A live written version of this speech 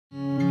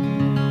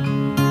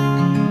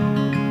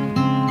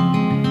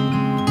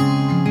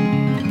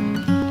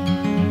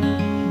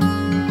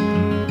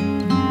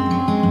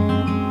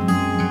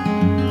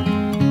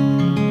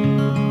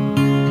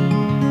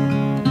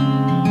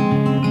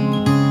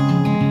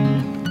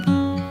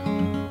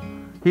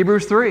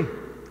Hebrews 3.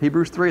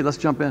 Hebrews 3. Let's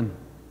jump in.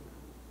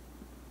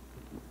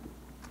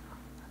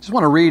 I just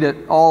want to read it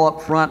all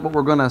up front, what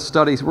we're going to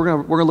study. So we're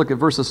going to look at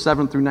verses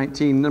 7 through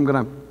 19, and I'm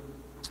going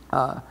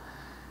to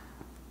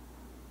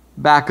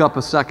back up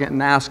a second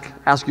and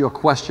ask you a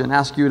question,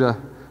 ask you to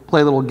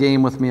play a little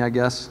game with me, I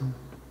guess.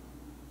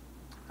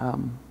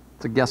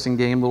 It's a guessing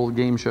game, little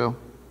game show.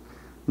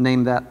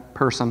 Name that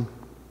person.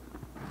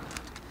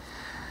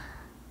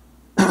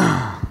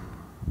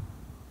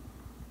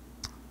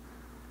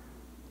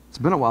 It's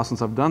been a while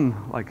since I've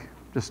done like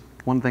just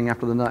one thing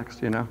after the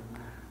next, you know.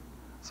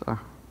 So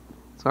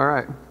it's all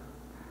right.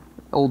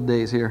 Old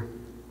days here.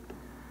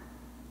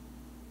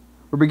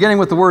 We're beginning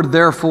with the word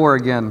therefore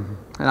again.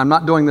 And I'm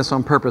not doing this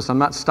on purpose. I'm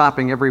not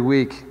stopping every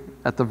week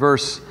at the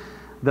verse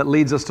that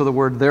leads us to the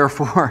word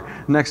therefore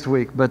next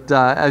week. But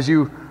as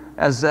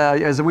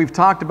we've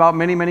talked about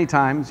many, many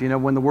times, you know,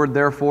 when the word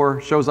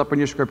therefore shows up in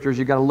your scriptures,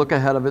 you got to look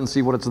ahead of it and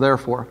see what it's there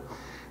for.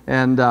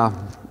 And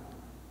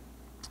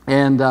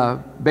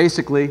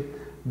basically,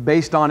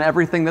 based on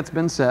everything that's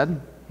been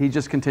said, he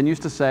just continues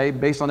to say,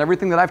 based on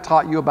everything that I've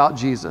taught you about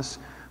Jesus,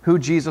 who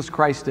Jesus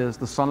Christ is,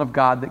 the Son of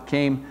God that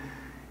came,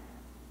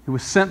 who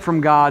was sent from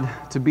God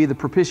to be the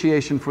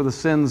propitiation for the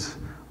sins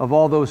of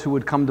all those who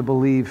would come to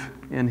believe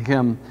in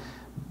him.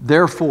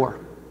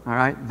 Therefore, all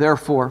right,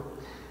 therefore,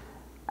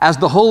 as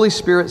the Holy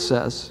Spirit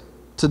says,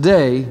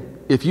 today,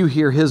 if you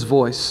hear his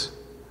voice,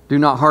 do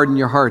not harden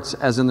your hearts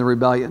as in the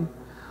rebellion,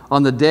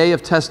 on the day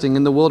of testing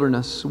in the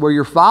wilderness, where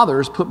your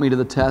fathers put me to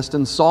the test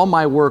and saw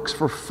my works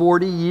for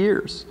 40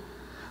 years.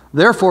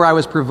 Therefore I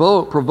was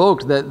provoked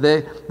with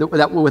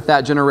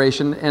that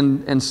generation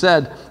and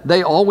said,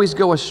 they always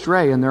go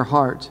astray in their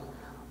heart.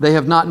 They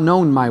have not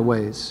known my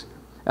ways.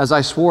 As I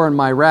swore in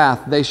my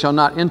wrath, they shall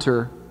not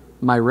enter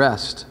my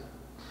rest.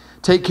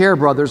 Take care,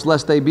 brothers,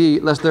 lest there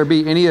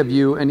be any of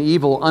you an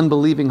evil,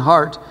 unbelieving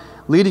heart,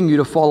 leading you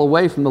to fall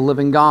away from the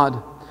living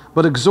God.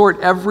 But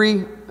exhort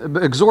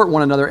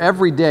one another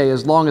every day,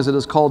 as long as it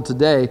is called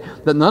today,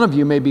 that none of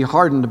you may be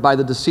hardened by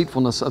the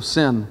deceitfulness of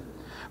sin.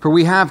 For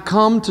we have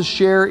come to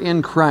share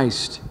in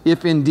Christ,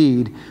 if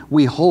indeed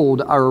we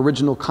hold our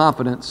original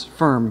confidence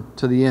firm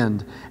to the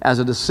end. As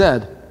it is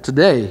said,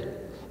 today,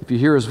 if you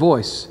hear his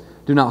voice,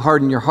 do not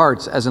harden your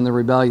hearts as in the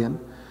rebellion.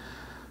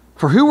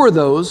 For who were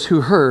those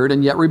who heard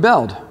and yet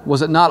rebelled?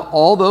 Was it not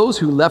all those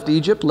who left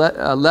Egypt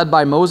led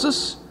by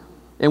Moses?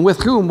 And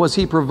with whom was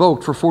he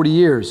provoked for 40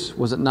 years?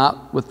 Was it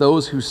not with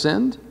those who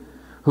sinned,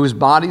 whose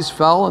bodies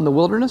fell in the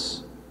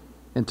wilderness?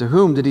 And to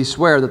whom did he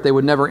swear that they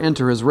would never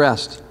enter his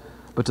rest,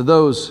 but to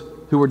those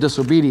who were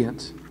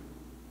disobedient?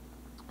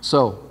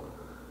 So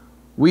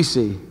we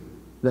see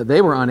that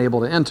they were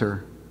unable to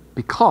enter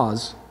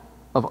because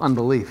of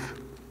unbelief.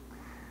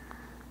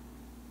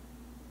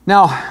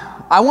 Now,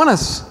 I want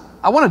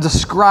to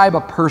describe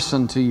a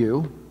person to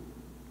you,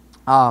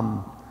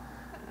 a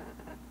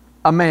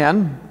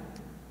man,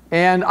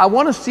 and I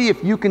want to see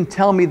if you can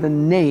tell me the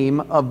name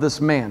of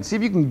this man. See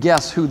if you can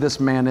guess who this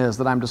man is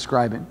that I'm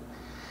describing.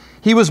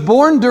 He was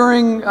born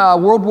during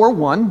World War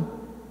I,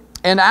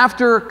 and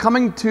after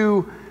coming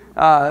to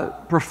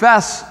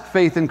profess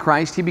faith in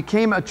Christ, he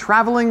became a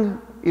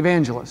traveling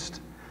evangelist,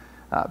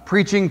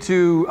 preaching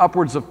to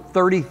upwards of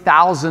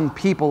 30,000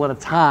 people at a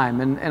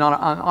time and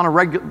on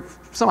a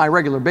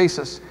semi-regular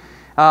basis.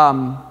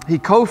 He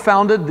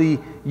co-founded the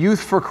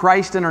Youth for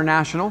Christ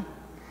International,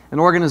 an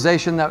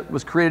organization that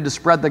was created to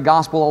spread the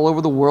gospel all over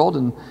the world,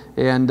 and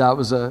it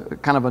was a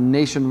kind of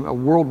a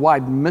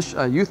worldwide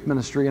youth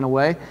ministry in a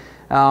way.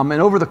 And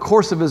over the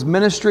course of his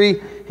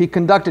ministry, he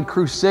conducted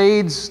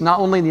crusades, not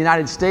only in the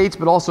United States,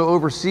 but also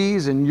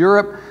overseas in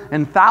Europe,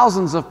 and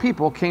thousands of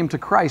people came to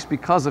Christ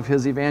because of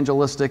his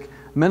evangelistic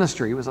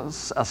ministry. He was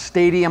a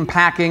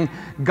stadium-packing,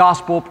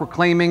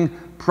 gospel-proclaiming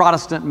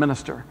Protestant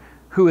minister.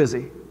 Who is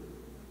he?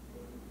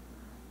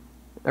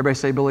 Everybody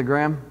say Billy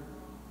Graham?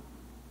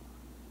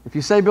 If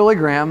you say Billy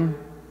Graham,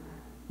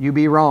 you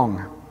be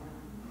wrong.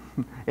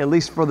 At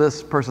least for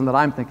this person that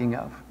I'm thinking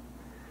of.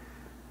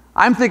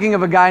 I'm thinking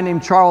of a guy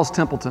named Charles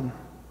Templeton.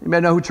 You may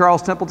know who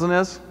Charles Templeton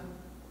is?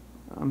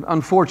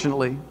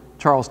 Unfortunately,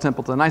 Charles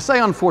Templeton. I say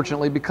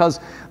unfortunately because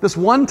this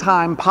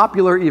one-time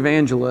popular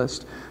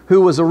evangelist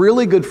who was a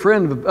really good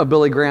friend of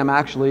Billy Graham,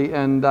 actually,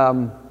 and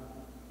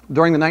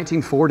during the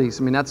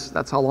 1940s, I mean,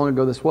 that's how long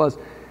ago this was,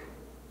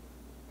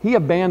 he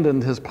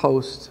abandoned his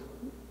post.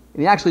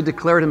 And he actually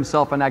declared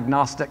himself an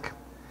agnostic.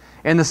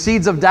 And the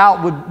seeds of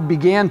doubt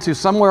began to,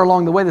 somewhere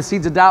along the way, the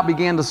seeds of doubt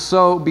began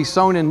to be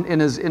sown in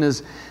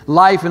his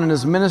life and in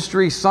his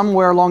ministry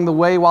somewhere along the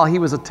way while he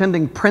was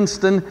attending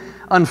Princeton,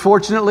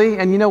 unfortunately.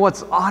 And you know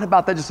what's odd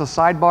about that, just a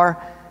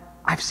sidebar?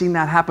 I've seen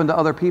that happen to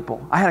other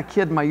people. I had a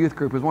kid in my youth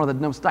group who was one of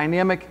the most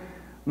dynamic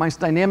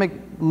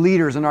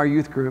leaders in our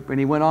youth group. And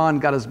he went on,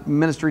 got his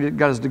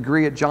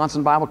degree at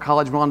Johnson Bible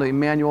College, went on to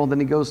Emmanuel, then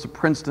he goes to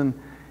Princeton.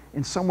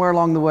 And somewhere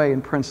along the way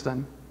in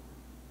Princeton,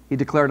 he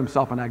declared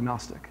himself an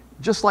agnostic,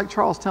 just like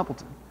Charles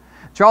Templeton.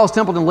 Charles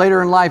Templeton,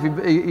 later in life,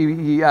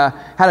 he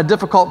had a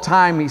difficult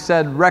time, he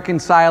said,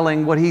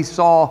 reconciling what he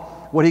saw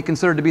what he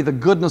considered to be the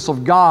goodness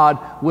of God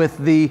with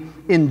the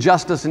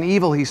injustice and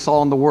evil he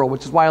saw in the world,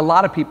 which is why a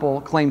lot of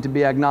people claim to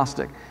be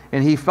agnostic.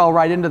 And he fell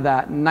right into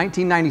that. In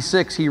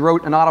 1996, he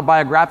wrote an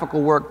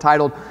autobiographical work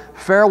titled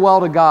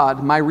Farewell to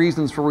God, My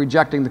Reasons for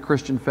Rejecting the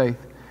Christian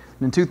Faith.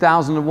 And in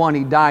 2001,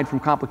 he died from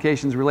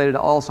complications related to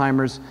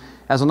Alzheimer's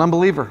as an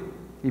unbeliever.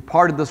 He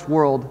parted this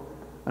world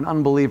an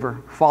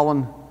unbeliever,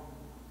 fallen,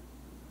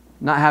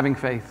 not having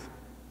faith,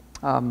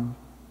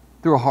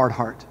 through a hard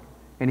heart.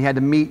 And he had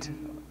to meet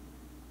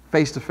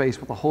face to face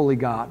with a holy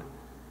God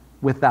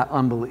with that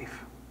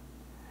unbelief.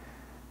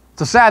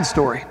 It's a sad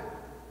story.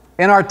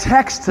 In our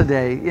text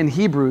today in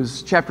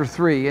Hebrews chapter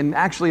 3, and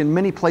actually in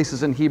many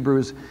places in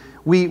Hebrews,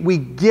 we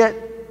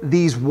get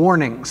these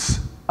warnings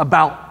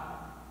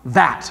about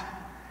that.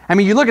 I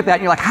mean, you look at that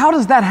and you're like, how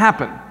does that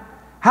happen?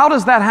 How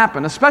does that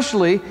happen?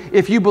 Especially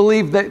if you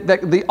believe that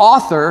the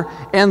author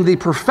and the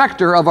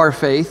perfecter of our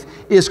faith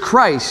is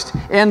Christ,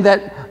 and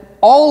that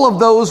all of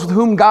those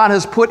whom God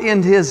has put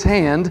in his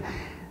hand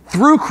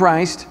through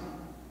Christ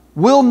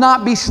will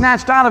not be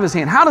snatched out of his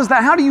hand.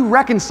 How do you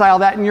reconcile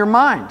that in your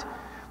mind?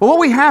 Well, what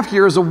we have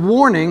here is a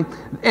warning,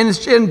 and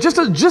just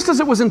as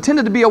it was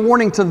intended to be a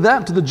warning to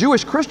them, to the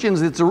Jewish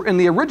Christians in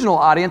the original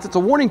audience, it's a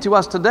warning to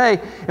us today.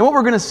 And what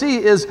we're going to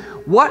see is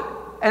what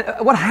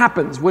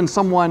happens when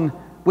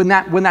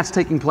that's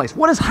taking place.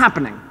 What is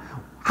happening?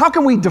 How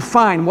can we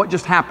define what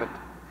just happened?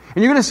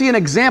 And you're going to see an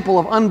example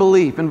of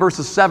unbelief in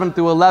verses 7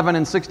 through 11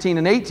 and 16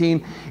 and 18.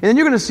 And then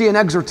you're going to see an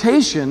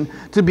exhortation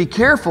to be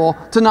careful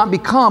to not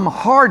become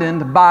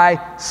hardened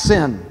by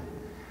sin.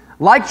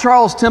 Like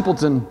Charles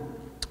Templeton,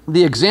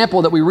 the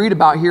example that we read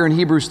about here in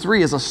Hebrews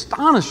 3 is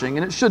astonishing,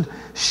 and it should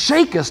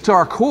shake us to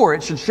our core.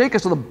 It should shake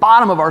us to the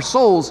bottom of our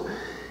souls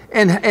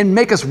and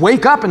make us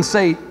wake up and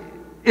say,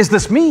 is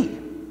this me?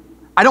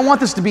 I don't want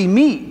this to be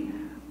me.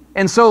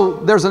 And so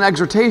there's an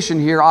exhortation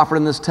here offered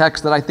in this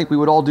text that I think we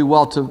would all do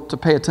well to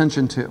pay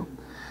attention to.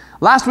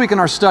 Last week in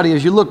our study,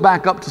 as you look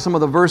back up to some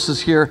of the verses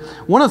here,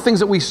 one of the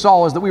things that we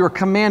saw is that we were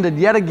commanded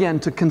yet again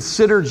to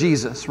consider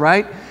Jesus,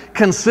 right?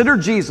 Consider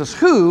Jesus,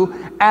 who,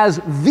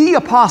 as the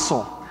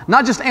apostle,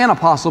 not just an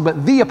apostle,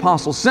 but the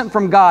apostle sent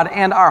from God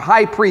and our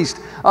high priest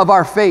of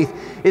our faith.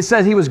 It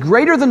says he was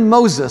greater than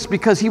Moses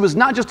because he was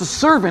not just a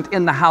servant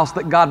in the house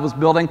that God was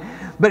building,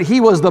 but he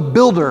was the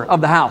builder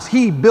of the house.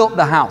 He built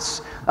the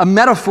house. A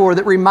metaphor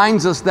that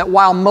reminds us that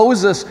while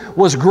Moses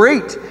was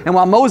great and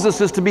while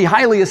Moses is to be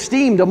highly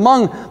esteemed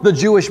among the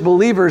Jewish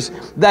believers,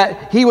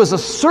 that he was a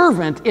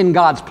servant in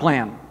God's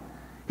plan.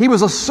 He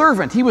was a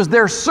servant. He was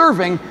there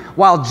serving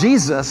while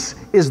Jesus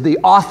is the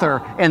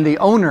author and the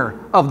owner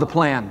of the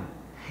plan.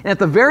 And at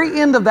the very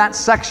end of that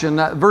section,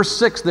 verse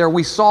 6 there,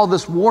 we saw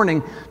this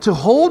warning to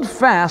hold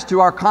fast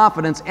to our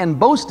confidence and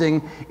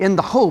boasting in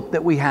the hope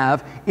that we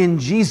have in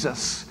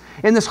Jesus.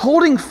 And this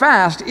holding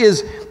fast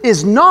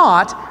is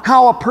not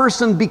how a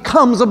person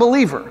becomes a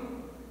believer.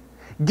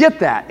 Get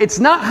that. It's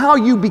not how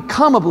you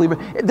become a believer.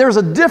 There's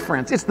a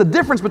difference. It's the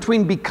difference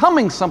between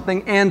becoming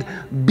something and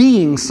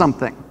being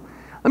something.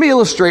 Let me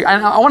illustrate.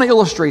 I want to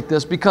illustrate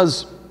this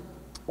because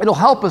it'll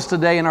help us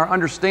today in our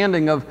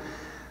understanding of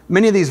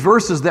many of these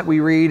verses that we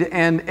read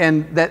and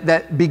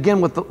that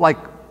begin with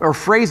or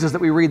phrases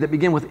that we read that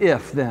begin with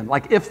if then,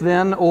 like if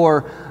then,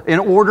 or in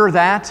order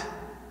that.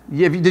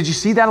 Did you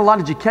see that a lot?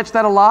 Did you catch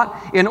that a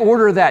lot? In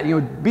order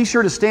that, be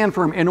sure to stand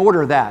firm in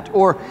order that,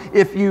 or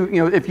if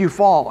you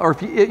fall, or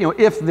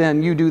if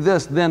then you do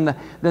this, then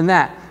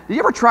that. Did you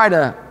ever try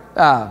to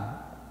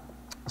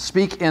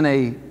speak in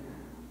a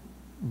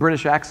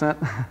British accent?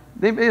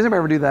 Does anybody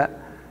ever do that?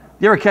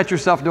 Do you ever catch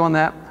yourself doing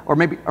that, or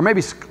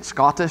maybe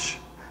Scottish?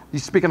 You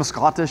speak in a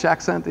Scottish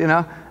accent,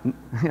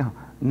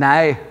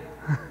 nay,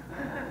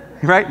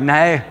 right?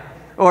 Nay.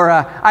 Or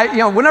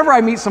whenever I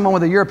meet someone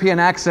with a European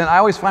accent, I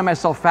always find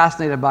myself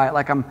fascinated by it.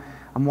 Like I'm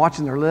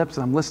watching their lips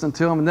and I'm listening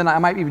to them, and then I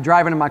might be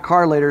driving in my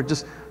car later,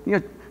 just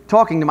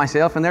talking to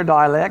myself in their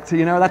dialect.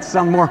 That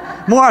sounds more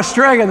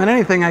Australian than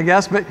anything, I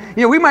guess. But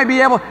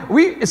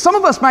some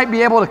of us might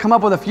be able to come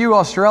up with a few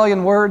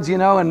Australian words,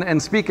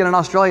 and speak in an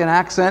Australian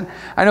accent.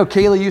 I know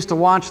Kaylee used to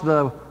watch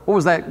what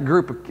was that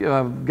group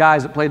of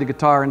guys that played the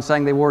guitar and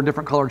sang? They wore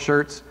different colored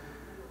shirts.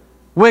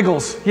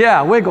 Wiggles,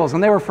 yeah, Wiggles,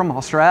 and they were from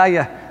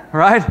Australia.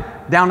 Right?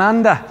 Down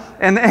under.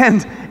 And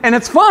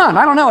it's fun.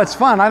 I don't know, it's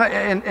fun.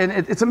 And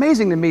it's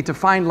amazing to me to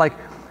find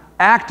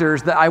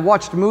actors that I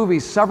watched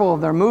several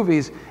of their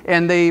movies,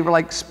 and they were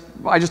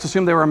I just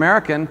assumed they were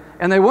American,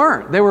 and they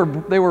weren't. They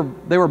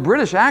were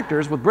British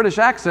actors with British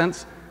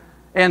accents,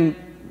 and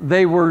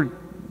they were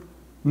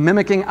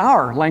mimicking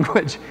our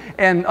language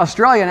and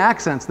Australian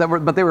accents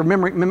but they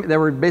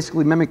were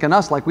basically mimicking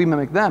us like we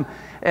mimic them,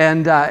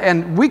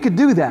 and we could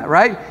do that,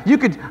 right?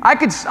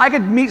 I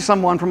could meet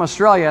someone from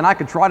Australia and I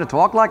could try to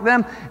talk like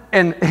them,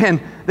 and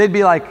they'd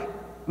be like,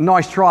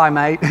 "Nice try,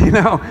 mate," and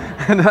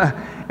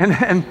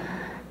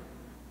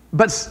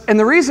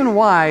the reason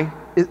why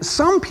is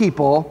some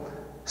people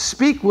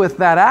speak with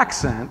that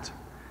accent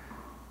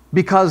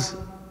because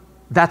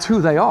that's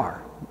who they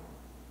are.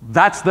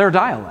 That's their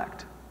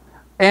dialect.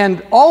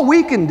 And all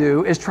we can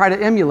do is try to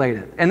emulate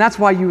it. And that's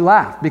why you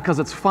laugh, because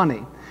it's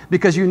funny.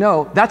 because you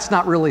know that's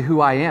not really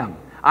who I am.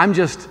 I'm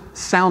just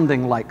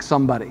sounding like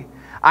somebody.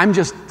 I'm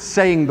just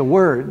saying the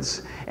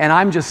words, and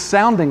I'm just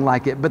sounding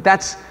like it, but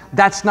that's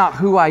not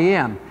who I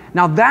am.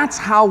 Now that's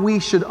how we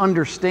should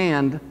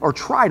understand, or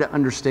try to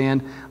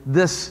understand,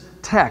 this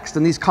text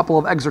and these couple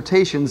of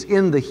exhortations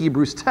in the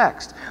Hebrews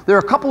text. There are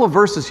a couple of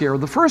verses here.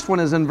 The first one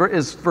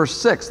is verse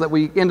 6 that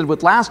we ended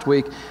with last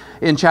week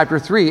in chapter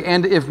 3.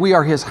 And if we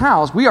are his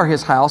house,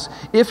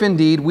 if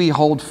indeed we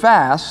hold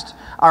fast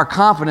our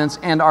confidence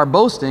and our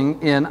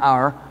boasting in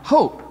our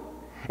hope.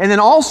 And then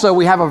also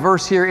we have a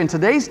verse here in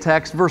today's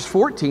text, verse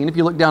 14, if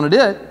you look down at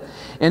it,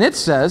 and it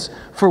says,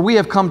 "For we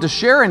have come to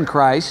share in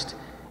Christ,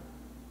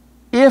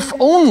 if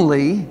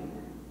only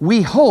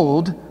we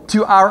hold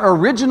to our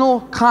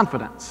original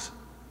confidence,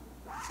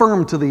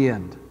 firm to the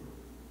end."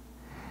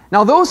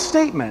 Now those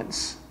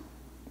statements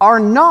are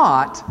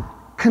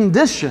not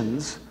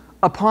conditions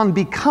upon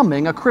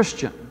becoming a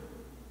Christian.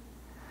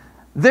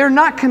 They're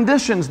not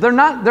conditions. They're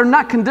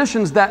not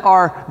conditions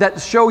that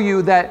show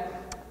you that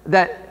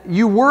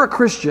you were a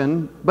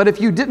Christian, but if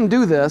you didn't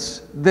do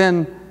this,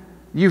 then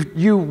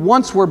you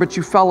once were, but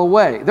you fell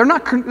away. They're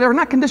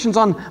not conditions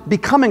on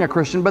becoming a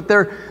Christian, but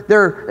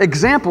they're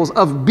examples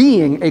of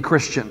being a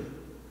Christian.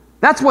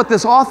 That's what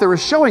this author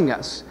is showing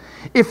us.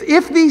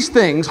 If these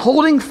things,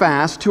 holding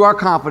fast to our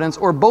confidence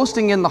or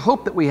boasting in the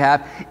hope that we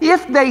have,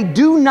 if they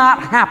do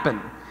not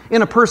happen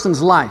in a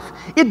person's life,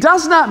 it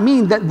does not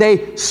mean that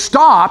they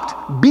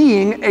stopped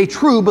being a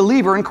true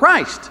believer in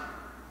Christ.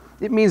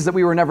 It means that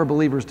we were never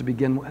believers to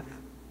begin with.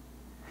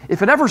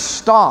 If it ever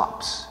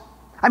stops,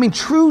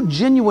 true,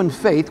 genuine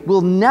faith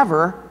will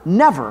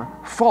never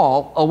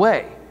fall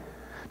away.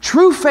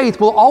 True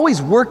faith will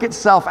always work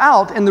itself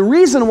out, and the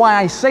reason why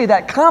I say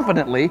that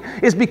confidently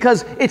is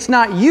because it's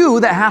not you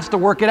that has to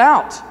work it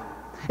out.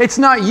 It's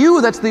not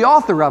you that's the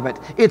author of it.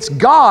 It's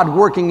God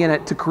working in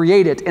it to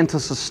create it and to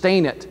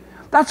sustain it.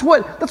 That's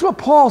what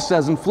Paul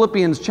says in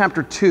Philippians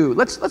chapter 2.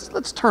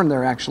 Let's turn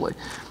there actually.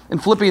 In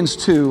Philippians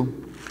 2,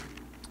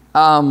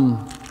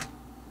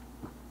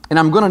 and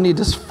I'm going to need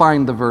to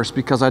find the verse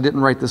because I didn't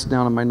write this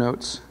down in my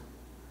notes.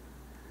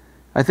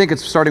 I think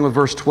it's starting with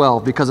verse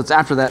 12 because it's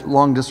after that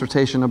long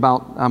dissertation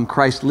about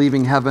Christ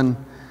leaving heaven.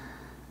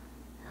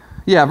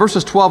 Yeah,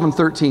 verses 12 and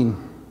 13.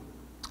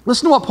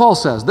 Listen to what Paul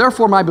says.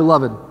 "Therefore, my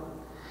beloved,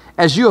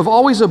 as you have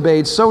always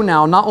obeyed, so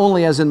now, not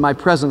only as in my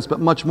presence,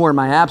 but much more in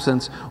my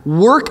absence,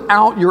 work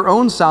out your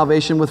own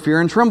salvation with fear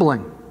and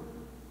trembling."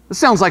 This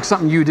sounds like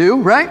something you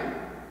do, right?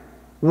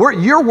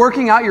 You're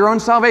working out your own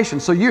salvation.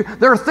 So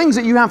there are things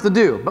that you have to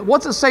do. But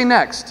what's it say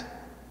next?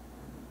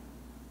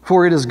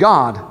 "For it is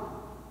God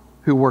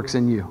who works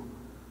in you,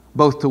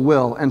 both to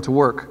will and to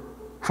work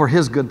for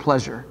his good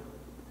pleasure."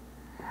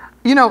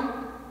 You know,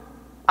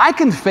 I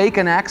can fake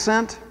an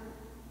accent,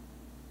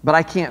 but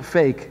I can't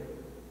fake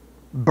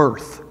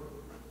birth.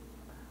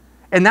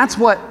 And that's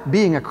what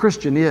being a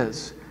Christian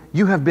is.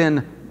 You have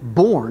been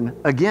born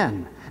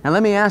again. Now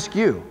let me ask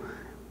you,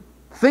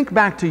 think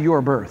back to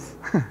your birth.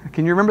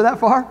 Can you remember that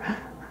far?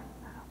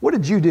 What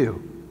did you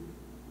do?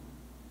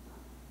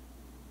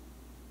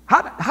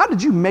 How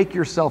did you make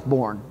yourself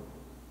born?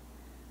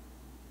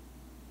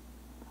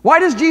 Why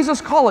does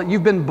Jesus call it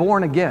you've been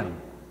born again?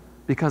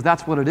 Because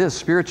that's what it is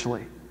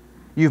spiritually.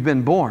 You've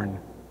been born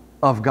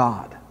of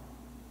God.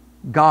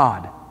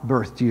 God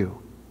birthed you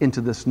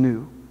into this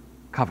new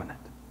covenant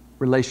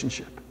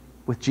relationship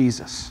with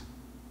Jesus.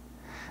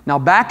 Now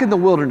back in the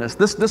wilderness,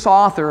 this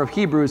author of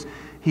Hebrews,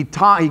 he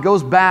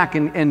goes back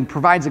and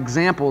provides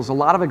examples, a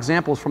lot of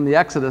examples from the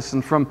Exodus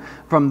and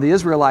from the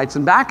Israelites.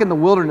 And back in the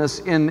wilderness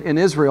in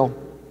Israel,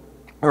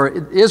 or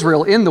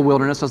Israel in the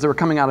wilderness as they were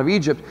coming out of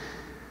Egypt,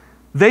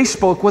 they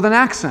spoke with an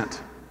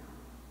accent.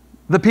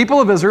 The people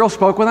of Israel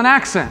spoke with an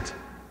accent.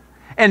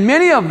 And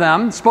many of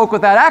them spoke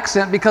with that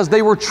accent because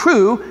they were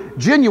true,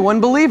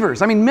 genuine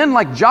believers. Men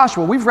like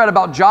Joshua, we've read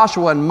about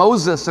Joshua and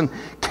Moses and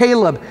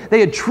Caleb. They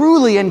had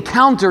truly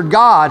encountered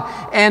God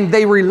and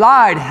they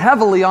relied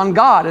heavily on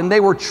God. And they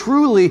were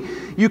truly,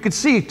 you could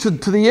see to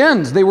the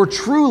ends, they were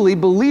truly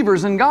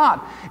believers in God.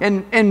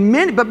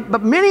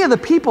 But many of the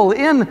people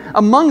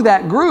among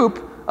that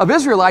group of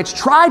Israelites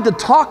tried to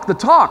talk the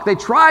talk. They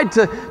tried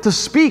to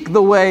speak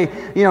the way,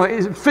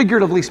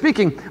 figuratively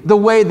speaking, the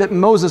way that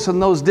Moses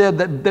and those did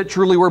that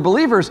truly were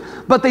believers,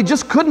 but they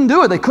just couldn't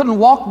do it. They couldn't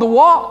walk the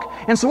walk.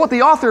 And so what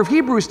the author of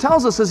Hebrews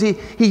tells us is he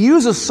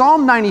uses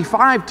Psalm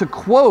 95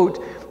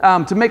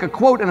 to make a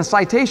quote and a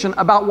citation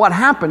about what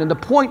happened and to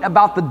point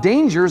about the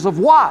dangers of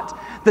what?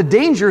 The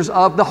dangers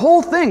of the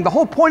whole thing. The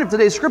whole point of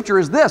today's scripture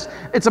is this.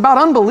 It's about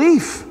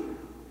unbelief.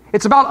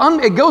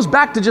 It goes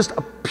back to just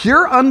a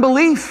pure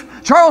unbelief.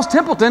 Charles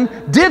Templeton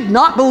did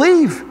not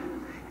believe.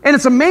 And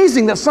it's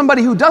amazing that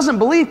somebody who doesn't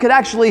believe could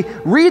actually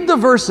read the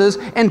verses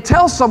and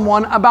tell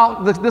someone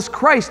about this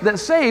Christ that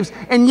saves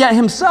and yet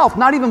himself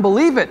not even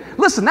believe it.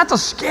 Listen, that's a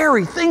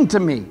scary thing to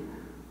me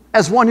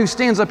as one who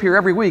stands up here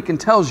every week and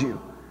tells you.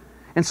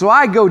 And so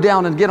I go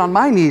down and get on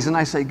my knees and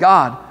I say,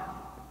 God,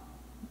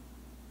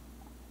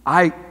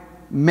 I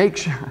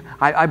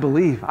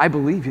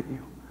believe in you.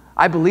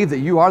 I believe that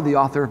you are the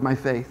author of my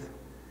faith.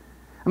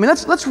 I mean,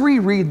 let's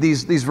reread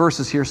these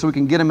verses here so we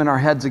can get them in our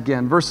heads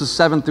again. Verses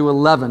 7 through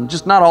 11,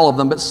 just not all of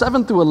them, but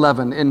 7 through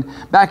 11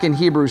 back in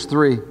Hebrews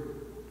 3.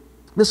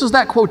 This is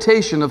that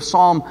quotation of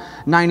Psalm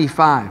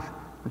 95.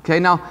 Okay,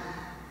 now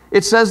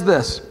it says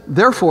this,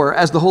 "Therefore,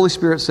 as the Holy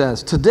Spirit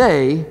says,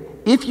 today,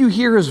 if you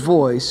hear his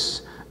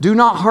voice, do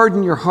not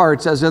harden your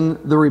hearts as in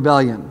the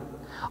rebellion,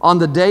 on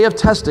the day of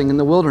testing in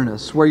the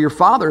wilderness, where your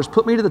fathers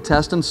put me to the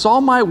test and saw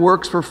my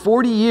works for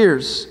 40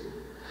 years.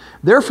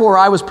 Therefore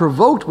I was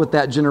provoked with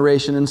that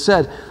generation and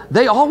said,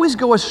 they always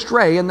go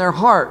astray in their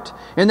heart,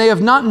 and they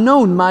have not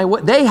known my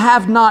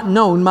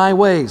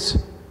ways.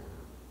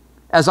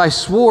 As I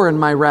swore in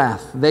my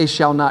wrath, they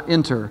shall not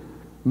enter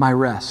my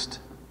rest."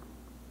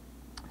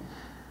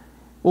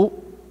 Well,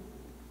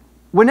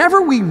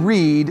 whenever we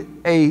read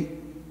a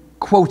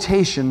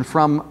quotation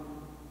from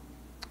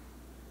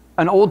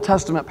an Old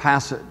Testament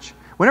passage,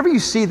 whenever you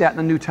see that in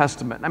the New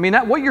Testament, I mean,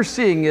 what you're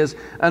seeing is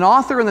an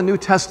author in the New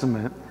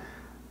Testament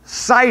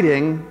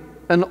citing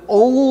an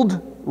old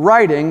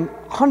writing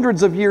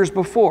hundreds of years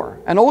before,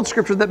 an old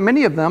scripture that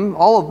many of them,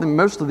 all of them,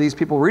 most of these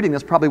people reading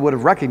this probably would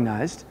have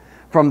recognized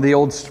from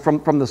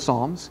the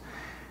Psalms.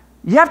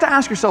 You have to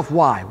ask yourself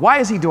why. Why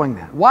is he doing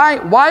that?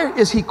 Why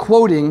is he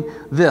quoting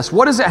this?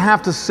 What does it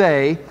have to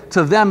say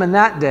to them in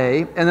that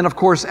day? And then, of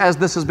course, as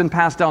this has been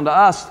passed down to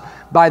us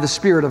by the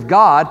Spirit of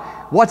God,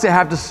 what's it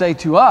have to say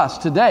to us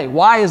today?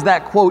 Why is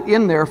that quote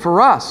in there for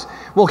us?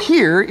 Well,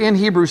 here in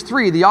Hebrews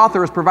 3, the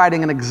author is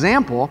providing an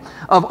example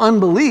of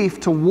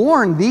unbelief to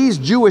warn these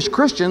Jewish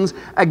Christians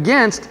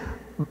against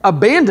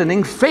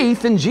abandoning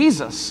faith in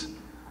Jesus.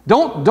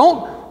 Don't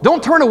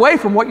turn away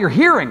from what you're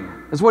hearing,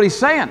 is what he's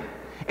saying.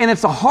 And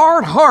it's a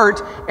hard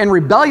heart and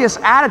rebellious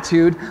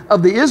attitude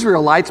of the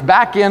Israelites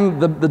back in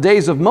the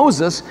days of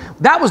Moses.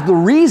 That was the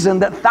reason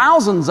that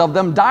thousands of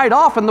them died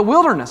off in the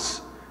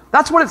wilderness.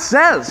 That's what it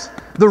says.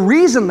 The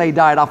reason they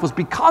died off was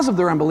because of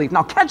their unbelief.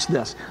 Now catch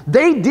this.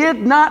 They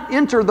did not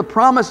enter the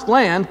promised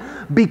land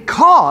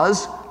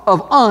because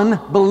of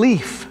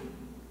unbelief.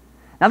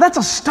 Now that's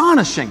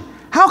astonishing.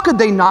 How could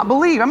they not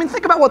believe? I mean,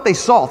 think about what they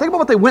saw. Think about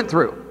what they went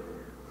through.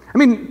 I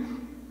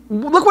mean,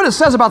 look what it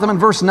says about them in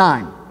verse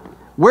 9.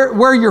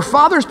 Where your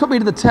fathers put me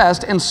to the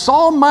test and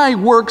saw my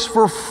works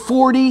for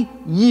 40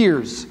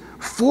 years.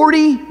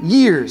 40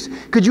 years.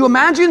 Could you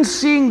imagine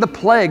seeing the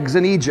plagues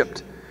in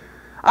Egypt?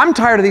 I'm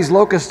tired of these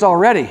locusts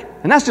already,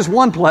 and that's just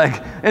one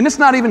plague, and it's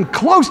not even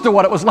close to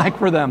what it was like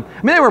for them.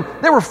 I mean,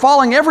 they were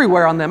falling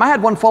everywhere on them. I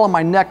had one fall on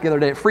my neck the other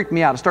day. It freaked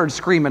me out. I started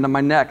screaming on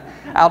my neck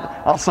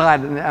outside,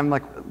 and I'm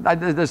like,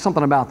 there's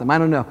something about them. I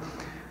don't know.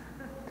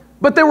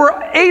 But there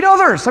were 8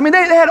 others. I mean,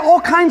 they had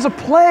all kinds of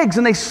plagues,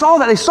 and they saw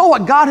that. They saw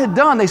what God had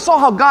done. They saw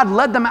how God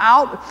led them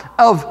out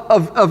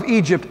of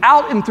Egypt,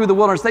 out and through the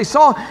wilderness. They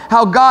saw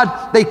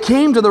how they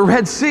came to the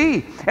Red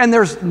Sea, and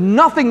there's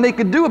nothing they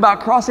could do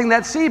about crossing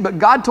that sea. But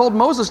God told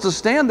Moses to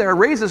stand there,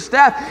 raise his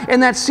staff,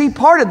 and that sea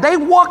parted. They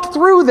walked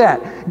through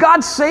that.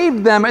 God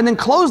saved them and then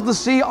closed the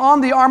sea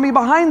on the army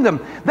behind them.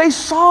 They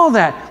saw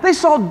that. They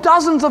saw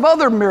dozens of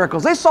other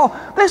miracles. They saw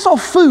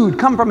food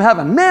come from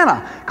heaven,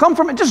 manna come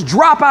from it, just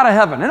drop out of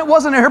heaven. And it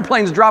wasn't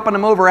airplanes dropping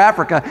them over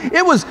Africa.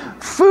 It was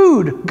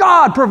food,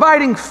 God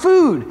providing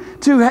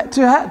food to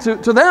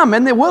them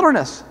in the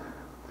wilderness.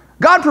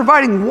 God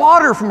providing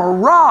water from a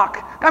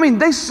rock. I mean,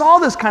 they saw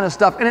this kind of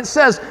stuff. And it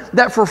says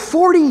that for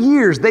 40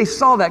 years they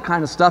saw that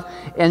kind of stuff,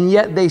 and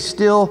yet they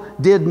still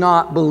did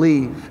not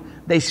believe.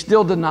 They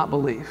still did not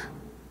believe.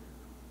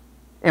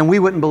 And we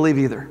wouldn't believe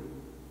either.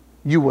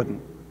 You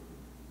wouldn't.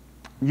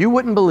 You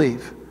wouldn't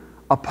believe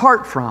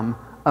apart from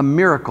a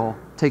miracle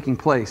taking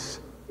place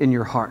in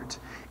your heart.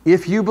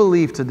 If you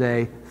believe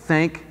today,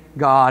 thank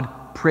God,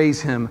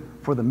 praise Him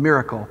for the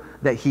miracle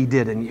that He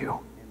did in you.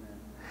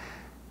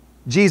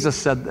 Jesus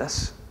said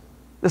this.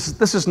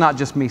 This is not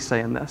just me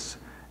saying this.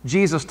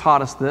 Jesus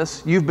taught us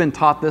this. You've been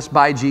taught this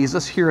by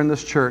Jesus here in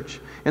this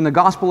church. In the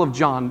Gospel of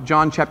John,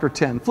 John chapter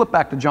 10. Flip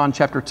back to John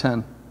chapter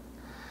 10.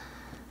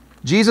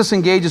 Jesus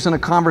engages in a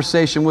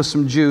conversation with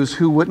some Jews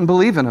who wouldn't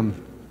believe in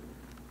Him.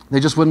 They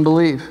just wouldn't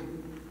believe.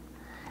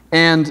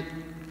 And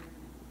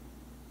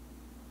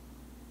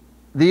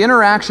the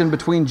interaction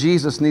between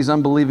Jesus and these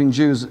unbelieving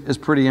Jews is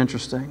pretty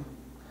interesting.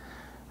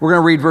 We're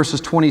going to read verses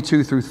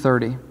 22 through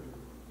 30.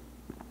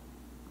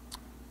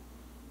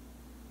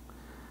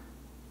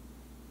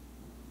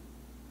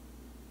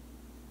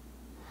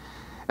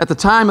 At the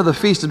time of the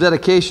Feast of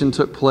Dedication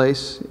took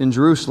place in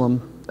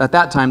Jerusalem. At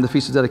that time, the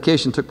Feast of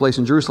Dedication took place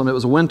in Jerusalem. It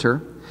was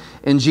winter,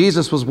 and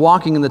Jesus was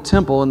walking in the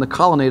temple in the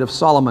colonnade of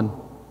Solomon.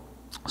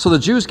 So the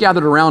Jews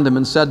gathered around Him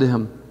and said to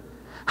Him,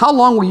 "How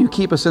long will you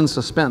keep us in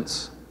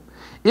suspense?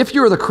 If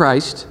you are the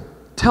Christ,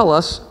 tell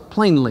us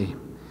plainly."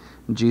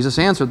 And Jesus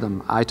answered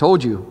them, "I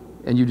told you,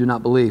 and you do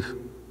not believe.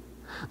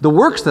 The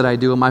works that I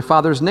do in my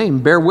Father's name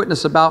bear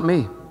witness about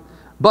me.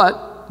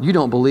 But you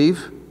don't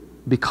believe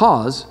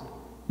because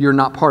you're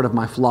not part of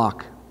my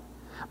flock.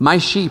 My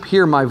sheep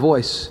hear my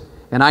voice,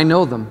 and I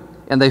know them,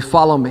 and they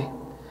follow me.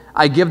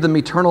 I give them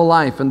eternal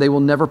life, and they will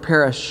never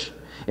perish,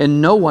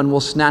 and no one will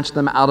snatch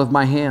them out of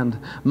my hand.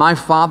 My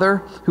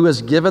Father, who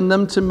has given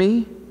them to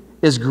me,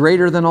 is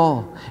greater than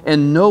all,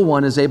 and no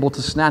one is able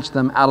to snatch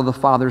them out of the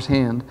Father's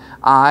hand.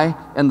 I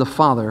and the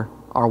Father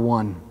are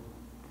one.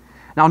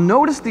 Now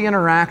notice the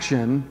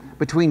interaction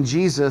between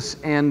Jesus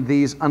and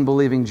these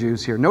unbelieving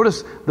Jews here.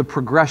 Notice the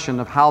progression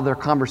of how their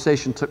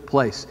conversation took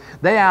place.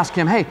 They ask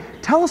him, hey,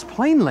 tell us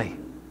plainly.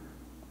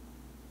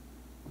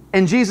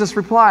 And Jesus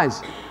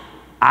replies,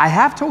 I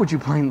have told you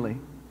plainly.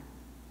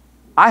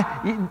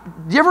 You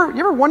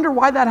ever wonder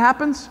why that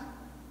happens?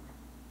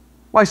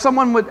 Why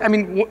someone would,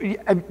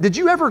 did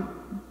you ever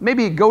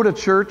maybe go to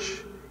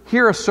church,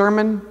 hear a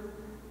sermon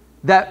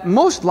that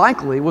most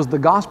likely was the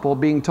gospel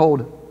being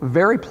told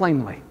very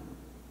plainly?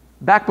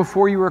 Back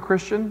before you were a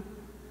Christian,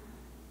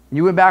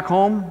 you went back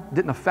home,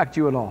 didn't affect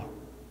you at all,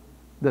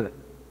 did it?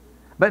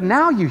 But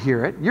now you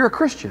hear it, you're a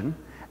Christian,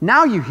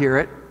 now you hear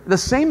it, the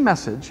same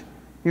message,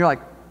 and you're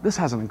like, this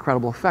has an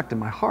incredible effect in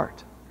my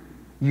heart.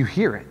 You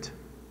hear it,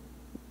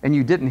 and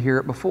you didn't hear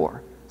it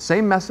before.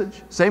 Same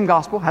message, same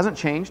gospel, hasn't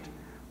changed.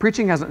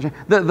 Preaching hasn't changed.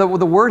 The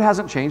word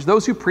hasn't changed.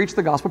 Those who preach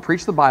the gospel,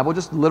 preach the Bible,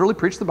 just literally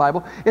preach the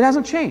Bible. It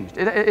hasn't changed.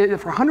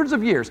 For hundreds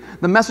of years,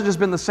 the message has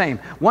been the same.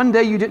 One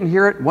day you didn't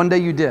hear it, one day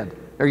you did.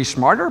 Are you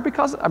smarter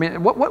because,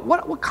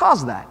 what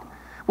caused that?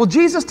 Well,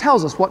 Jesus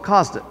tells us what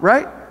caused it,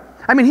 right?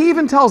 He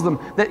even tells them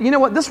that, you know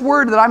what, this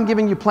word that I'm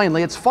giving you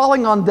plainly, it's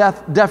falling on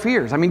deaf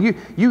ears.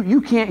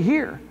 You can't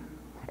hear.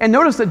 And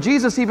notice that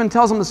Jesus even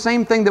tells them the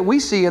same thing that we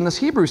see in this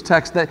Hebrews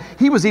text, that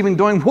he was even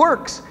doing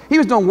works. He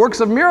was doing works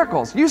of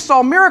miracles. You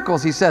saw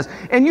miracles, he says,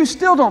 and you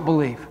still don't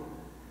believe.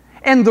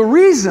 And the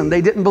reason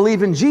they didn't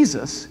believe in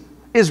Jesus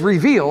is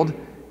revealed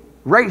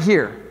right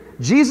here.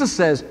 Jesus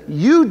says,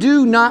 you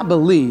do not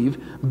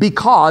believe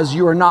because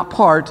you are not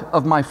part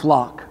of my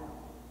flock.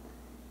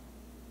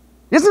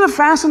 Isn't it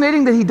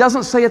fascinating that he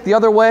doesn't say it the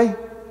other way?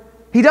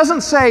 He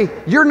doesn't say,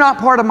 you're not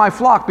part of my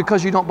flock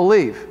because you don't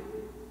believe.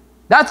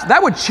 That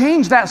would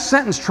change that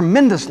sentence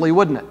tremendously,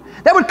 wouldn't it?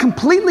 That would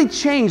completely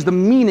change the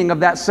meaning of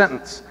that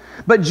sentence.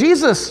 But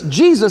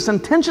Jesus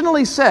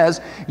intentionally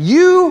says,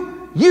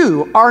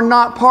 you are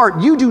not part,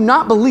 you do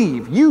not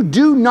believe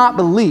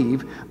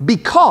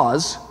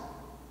because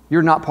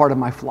you're not part of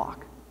my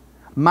flock.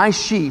 My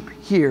sheep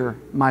hear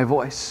my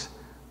voice.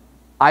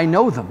 I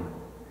know them,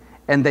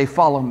 and they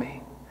follow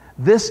me.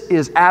 This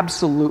is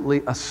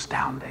absolutely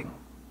astounding.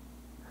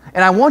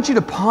 And I want you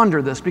to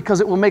ponder this because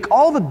it will make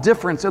all the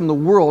difference in the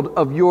world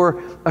of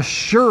your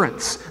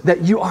assurance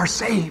that you are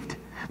saved,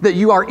 that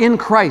you are in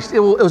Christ. It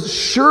will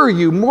assure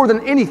you more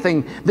than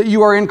anything that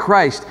you are in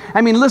Christ.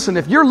 Listen,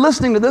 if you're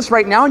listening to this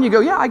right now and you go,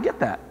 yeah, I get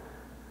that,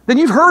 then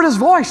you've heard his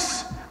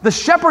voice. The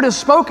shepherd has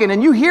spoken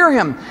and you hear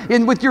him,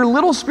 and with your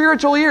little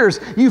spiritual ears,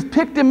 you've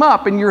picked him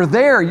up and you're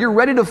there, you're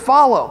ready to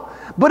follow.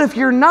 But if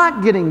you're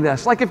not getting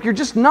this, if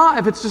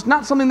it's just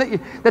not something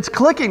that's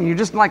clicking, you're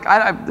just like,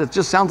 it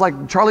just sounds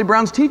like Charlie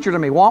Brown's teacher to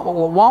me,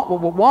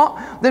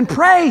 then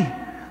pray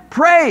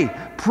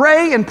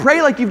and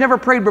pray like you've never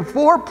prayed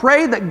before.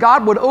 Pray that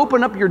God would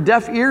open up your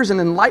deaf ears and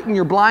enlighten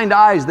your blind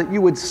eyes that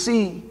you would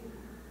see.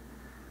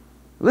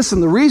 Listen,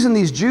 the reason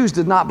these Jews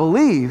did not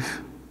believe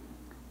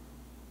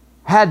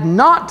had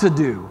not to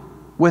do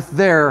with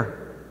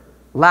their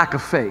lack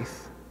of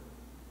faith,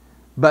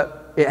 but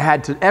it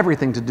had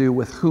everything to do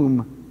with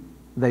whom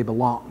they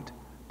belonged,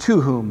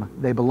 to whom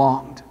they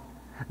belonged.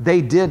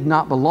 They did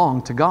not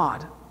belong to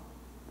God.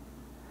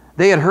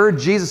 They had heard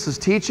Jesus'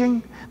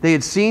 teaching, they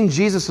had seen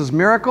Jesus'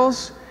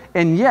 miracles,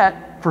 and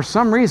yet, for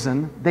some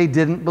reason, they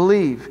didn't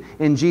believe.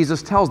 And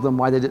Jesus tells them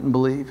why they didn't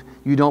believe.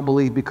 You don't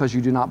believe because you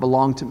do not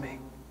belong to me.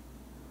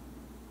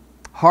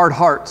 Hard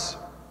hearts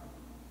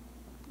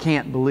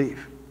can't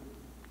believe.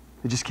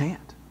 They just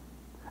can't.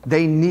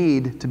 They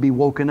need to be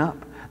woken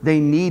up. They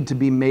need to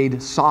be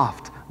made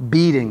soft,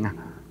 beating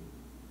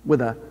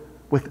with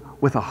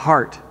a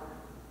heart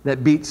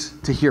that beats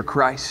to hear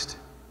Christ.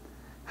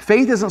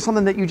 Faith isn't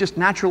something that you just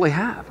naturally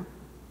have.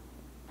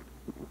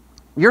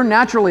 You're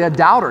naturally a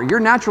doubter. You're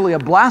naturally a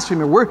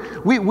blasphemer.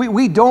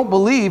 We don't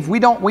believe.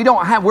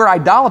 We're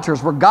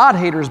idolaters. We're God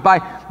haters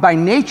by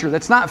nature.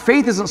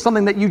 Faith isn't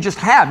something that you just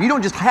have. You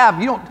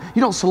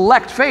don't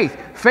select faith.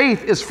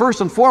 Faith is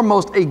first and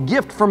foremost a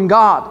gift from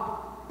God.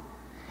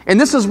 And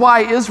this is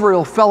why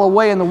Israel fell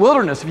away in the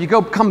wilderness. If you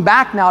come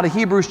back now to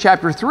Hebrews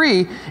chapter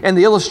 3 and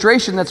the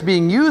illustration that's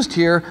being used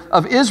here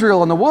of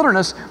Israel in the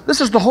wilderness,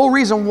 this is the whole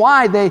reason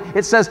why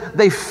it says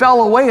they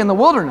fell away in the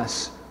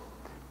wilderness.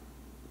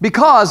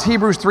 Because,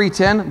 Hebrews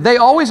 3:10, they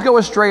always go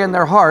astray in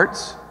their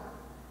hearts,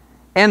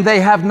 and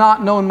they have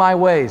not known my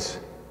ways.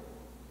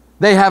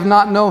 They have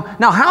not known.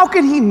 Now, how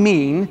could he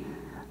mean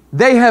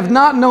they have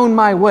not known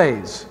my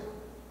ways?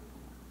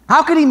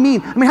 How could he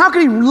mean, how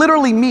could he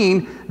literally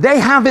mean they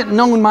haven't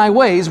known my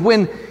ways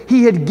when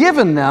he had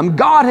given them,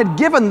 God had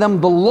given them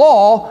the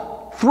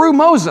law through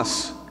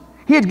Moses.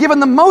 He had given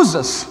them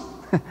Moses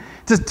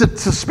to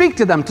speak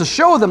to them, to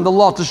show them the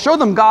law, to show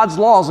them God's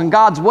laws and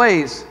God's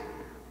ways.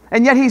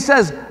 And yet he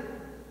says,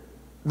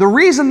 the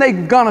reason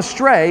they've gone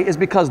astray is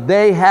because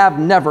they have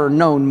never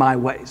known my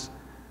ways.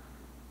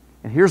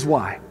 And here's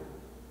why.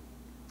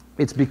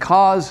 It's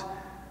because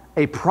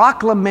a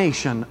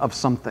proclamation of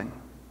something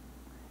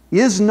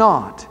is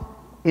not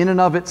in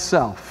and of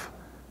itself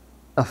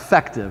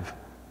effective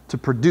to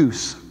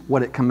produce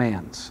what it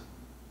commands.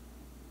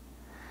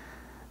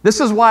 This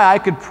is why I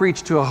could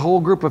preach to a whole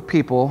group of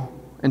people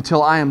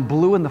until I am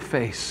blue in the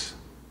face.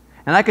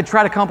 And I could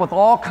try to come up with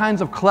all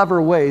kinds of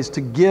clever ways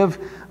to give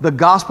the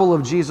gospel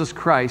of Jesus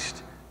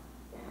Christ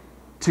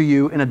to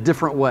you in a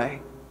different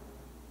way.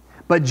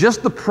 But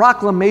just the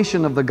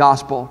proclamation of the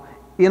gospel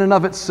in and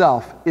of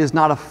itself is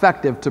not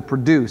effective to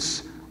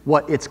produce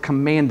what it's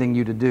commanding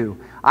you to do.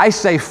 I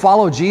say,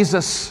 follow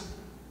Jesus.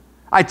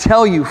 I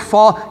tell you,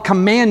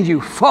 command you,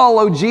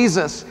 follow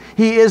Jesus.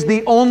 He is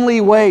the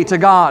only way to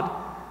God.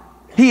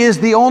 He is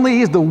the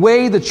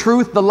way, the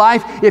truth, the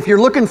life. If you're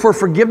looking for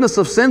forgiveness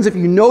of sins, if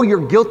you know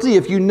you're guilty,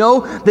 if you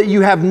know that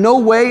you have no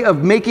way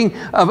of being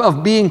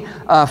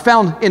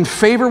found in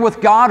favor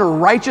with God or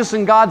righteous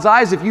in God's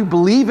eyes, if you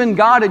believe in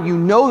God and you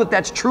know that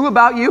that's true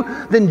about you,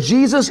 then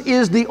Jesus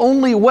is the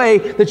only way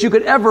that you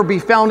could ever be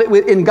found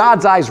in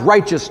God's eyes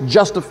righteous,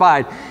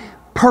 justified,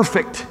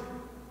 perfect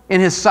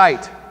in His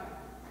sight.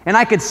 And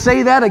I could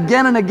say that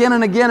again and again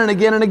and again and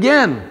again and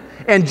again.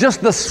 And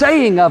just the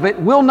saying of it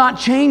will not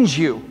change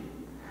you.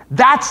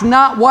 That's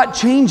not what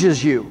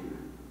changes you.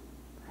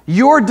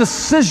 Your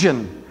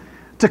decision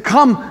to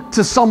come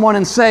to someone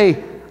and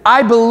say,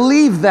 I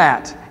believe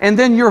that, and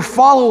then your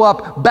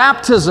follow-up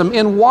baptism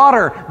in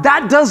water,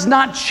 that does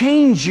not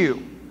change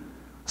you.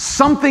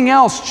 Something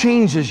else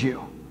changes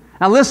you.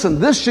 Now listen,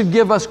 this should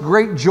give us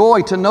great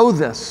joy to know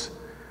this,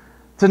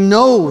 to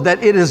know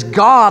that it is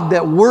God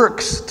that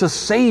works to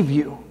save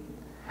you.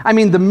 I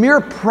mean, the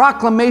mere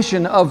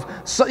proclamation of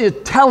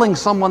telling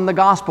someone the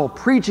gospel,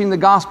 preaching the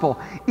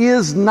gospel,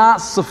 is not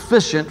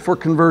sufficient for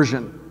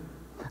conversion.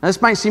 Now,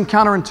 this might seem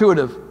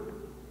counterintuitive,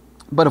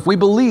 but if we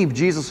believe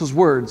Jesus'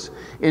 words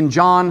in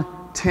John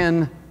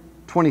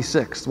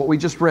 10:26, what we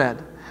just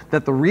read,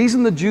 that the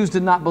reason the Jews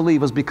did not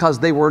believe was because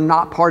they were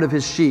not part of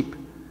His sheep,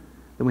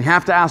 then we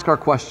have to ask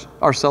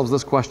ourselves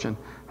this question: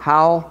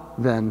 how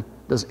then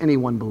does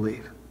anyone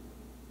believe?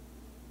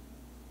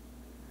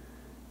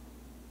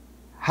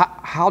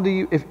 How do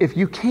you, if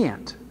you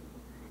can't,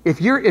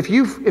 if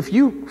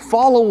you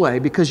fall away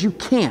because you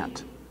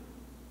can't,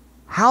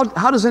 how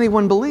does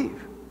anyone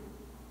believe?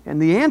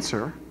 And the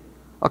answer,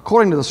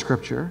 according to the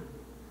Scripture,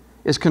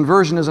 is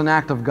conversion is an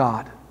act of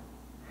God.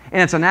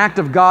 And it's an act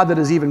of God that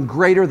is even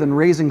greater than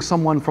raising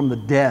someone from the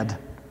dead.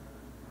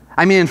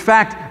 I mean, in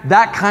fact,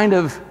 that kind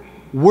of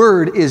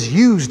word is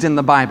used in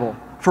the Bible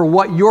for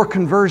what your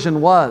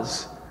conversion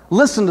was.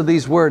 Listen to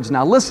these words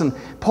now. Listen,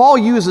 Paul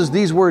uses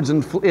these words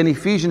in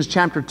Ephesians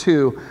chapter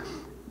 2,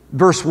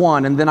 verse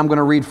 1, and then I'm going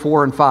to read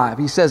 4 and 5.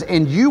 He says,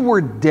 and you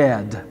were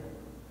dead.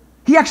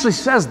 He actually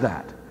says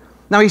that.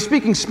 Now he's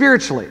speaking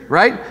spiritually,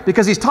 right?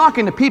 Because he's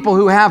talking to people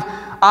who have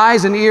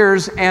eyes and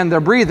ears and they're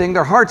breathing,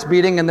 their heart's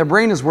beating and their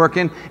brain is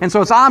working, and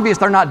so it's obvious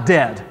they're not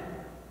dead.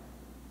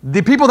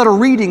 The people that are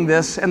reading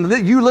this and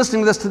you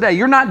listening to this today,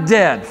 you're not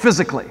dead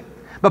physically.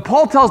 But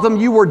Paul tells them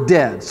you were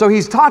dead. So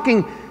he's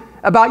talking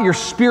about your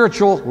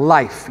spiritual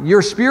life.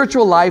 Your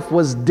spiritual life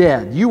was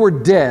dead. You were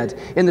dead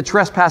in the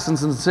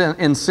trespasses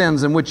and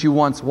sins in which you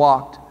once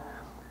walked.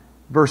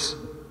 Verse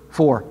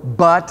 4,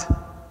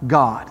 but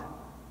God,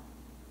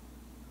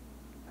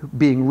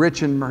 being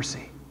rich in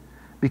mercy,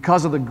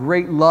 because of the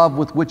great love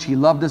with which He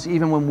loved us,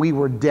 even when we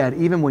were dead,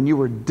 even when you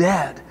were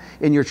dead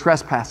in your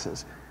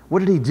trespasses. What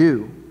did He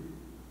do?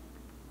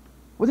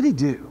 What did He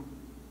do?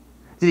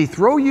 Did He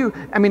throw you?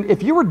 I mean,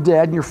 if you were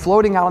dead and you're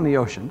floating out in the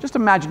ocean, just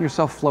imagine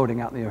yourself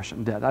floating out in the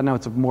ocean dead. I know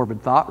it's a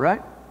morbid thought,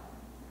 right?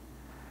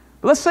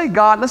 But let's say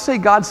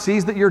God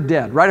sees that you're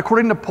dead, right?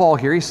 According to Paul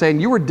here, he's saying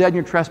you were dead in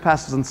your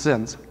trespasses and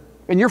sins,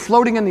 and you're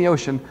floating in the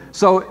ocean.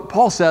 So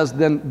Paul says,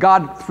 then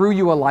God threw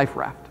you a life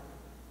raft.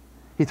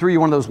 He threw you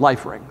one of those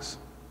life rings,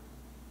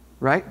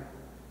 right?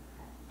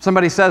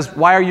 Somebody says,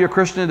 why are you a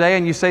Christian today?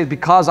 And you say,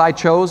 because I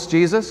chose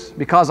Jesus,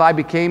 because I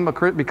became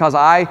because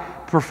I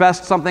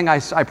professed something, I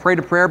prayed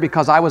a prayer,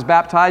 because I was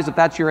baptized, if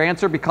that's your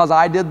answer, because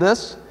I did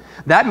this.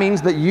 That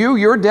means that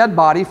your dead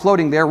body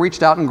floating there,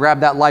 reached out and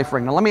grabbed that life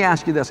ring. Now let me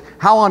ask you this.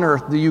 How on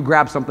earth do you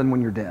grab something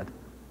when you're dead?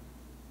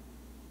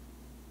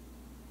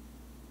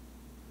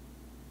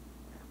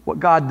 What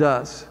God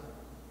does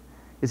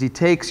is He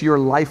takes your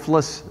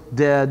lifeless,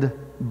 dead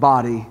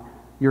body.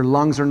 Your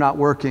lungs are not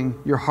working,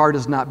 your heart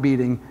is not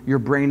beating, your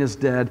brain is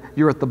dead,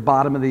 you're at the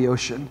bottom of the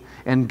ocean.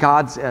 And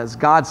God says,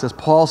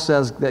 Paul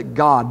says that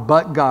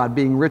but God,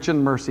 being rich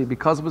in mercy,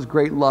 because of His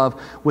great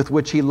love with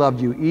which He loved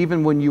you,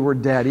 even when you were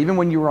dead, even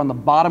when you were on the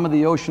bottom of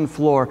the ocean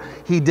floor,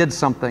 He did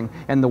something.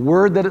 And the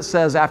word that it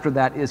says after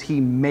that is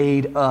He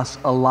made us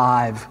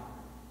alive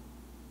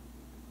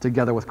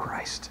together with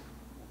Christ.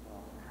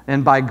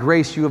 And by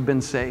grace you have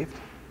been saved.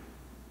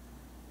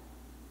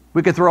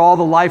 We could throw all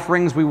the life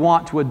rings we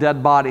want to a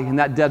dead body, and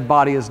that dead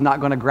body is not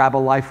going to grab a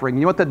life ring.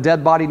 You know what that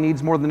dead body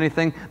needs more than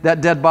anything?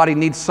 That dead body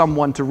needs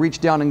someone to reach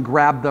down and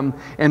grab them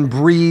and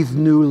breathe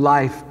new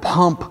life,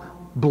 pump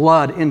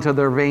blood into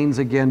their veins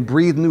again,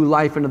 breathe new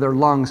life into their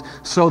lungs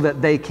so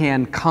that they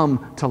can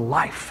come to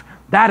life.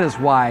 That is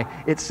why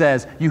it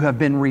says you have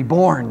been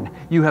reborn.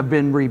 You have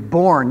been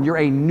reborn. You're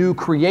a new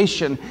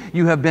creation.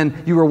 You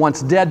were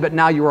once dead, but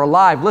now you are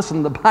alive.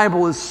 Listen, the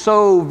Bible is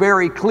so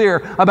very clear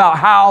about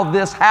how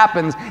this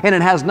happens, and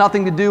it has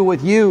nothing to do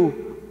with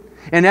you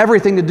and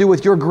everything to do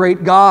with your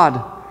great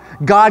God.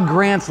 God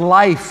grants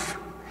life,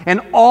 and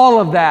all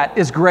of that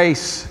is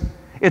grace.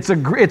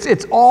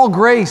 It's all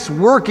grace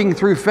working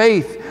through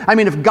faith. I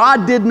mean, if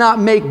God did not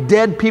make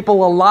dead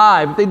people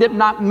alive, if they did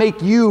not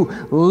make you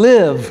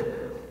live,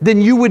 then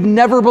you would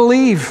never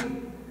believe.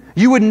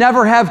 You would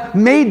never have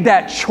made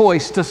that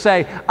choice to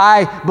say,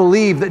 I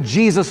believe that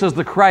Jesus is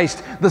the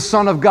Christ, the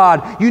Son of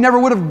God. You never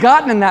would have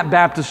gotten in that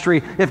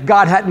baptistry if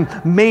God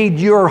hadn't made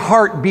your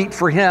heart beat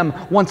for Him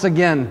once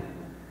again.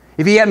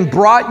 If He hadn't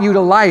brought you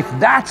to life,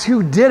 that's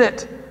who did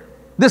it.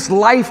 This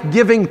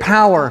life-giving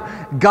power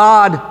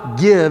God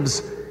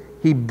gives,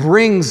 He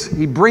brings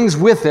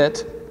with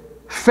it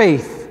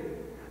faith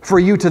for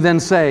you to then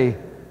say,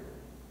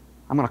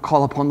 I'm going to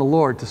call upon the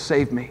Lord to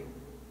save me.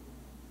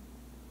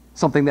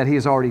 Something that He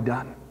has already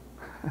done.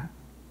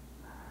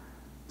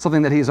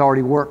 Something that He has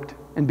already worked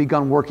and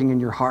begun working in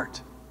your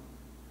heart.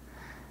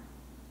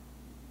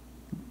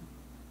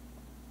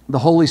 The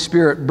Holy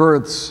Spirit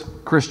births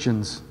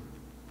Christians.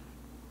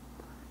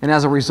 And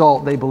as a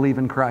result, they believe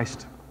in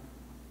Christ.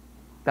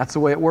 That's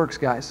the way it works,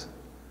 guys.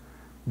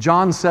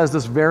 John says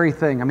this very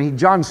thing. I mean,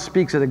 John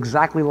speaks it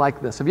exactly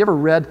like this. Have you ever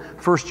read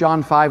 1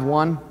 John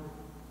 5:1?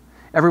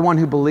 Everyone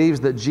who believes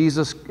that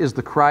Jesus is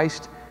the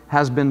Christ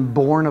has been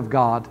born of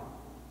God.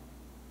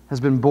 Has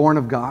been born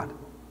of God.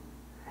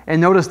 And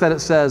notice that it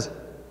says,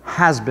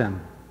 has been,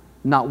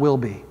 not will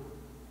be.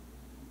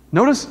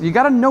 Notice, you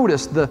got to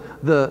notice the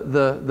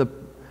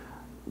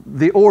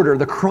order,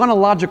 the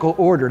chronological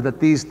order that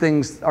these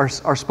things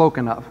are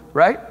spoken of,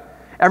 right?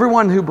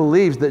 Everyone who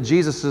believes that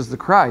Jesus is the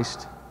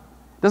Christ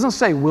doesn't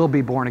say will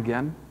be born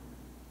again,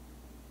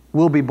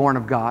 will be born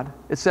of God.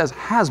 It says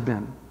has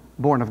been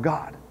born of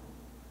God.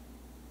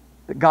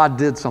 That God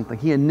did something.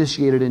 He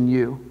initiated in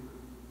you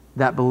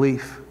that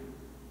belief.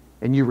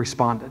 And you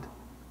responded.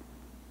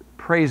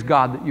 Praise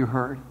God that you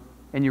heard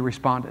and you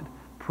responded.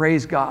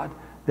 Praise God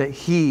that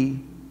He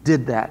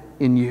did that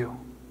in you.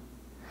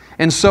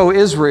 And so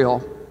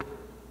Israel,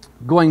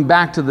 going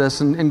back to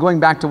this and going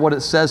back to what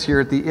it says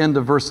here at the end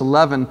of verse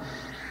 11,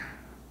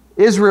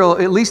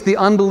 Israel, at least the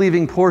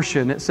unbelieving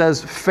portion, it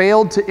says,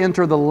 failed to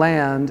enter the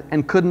land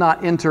and could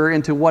not enter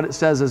into what it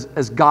says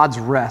as God's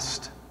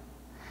rest.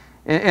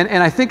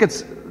 And I think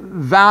it's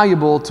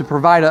valuable to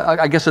provide,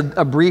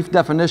 a brief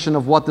definition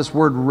of what this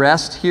word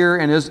rest here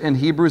in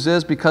Hebrews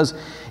is, because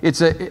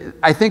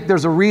I think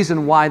there's a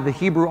reason why the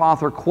Hebrew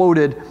author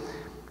quoted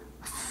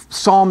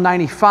Psalm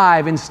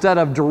 95 instead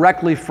of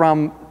directly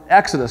from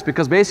Exodus,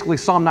 because basically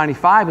Psalm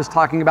 95 is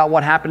talking about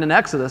what happened in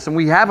Exodus, and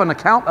we have an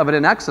account of it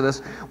in Exodus,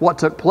 what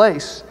took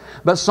place.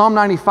 But Psalm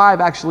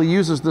 95 actually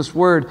uses this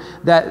word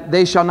that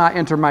they shall not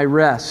enter my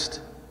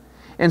rest.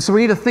 And so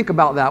we need to think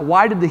about that.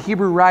 Why did the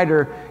Hebrew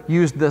writer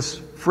use this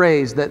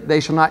phrase that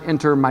they shall not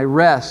enter my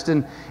rest?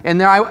 And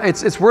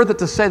it's worth it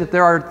to say that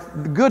there are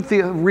good,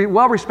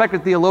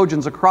 well-respected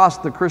theologians across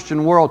the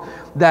Christian world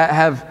that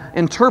have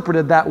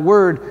interpreted that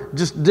word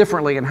just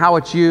differently in how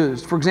it's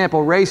used. For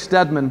example, Ray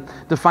Stedman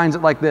defines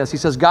it like this. He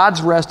says,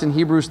 God's rest in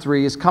Hebrews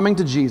 3 is coming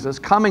to Jesus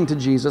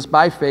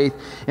by faith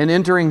and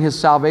entering His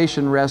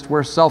salvation rest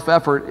where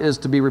self-effort is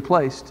to be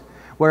replaced.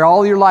 Where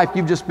all your life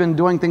you've just been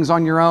doing things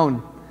on your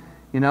own.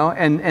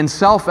 And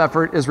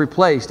self-effort is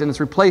replaced, and it's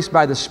replaced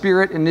by the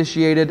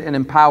Spirit-initiated and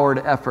empowered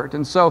effort.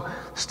 And so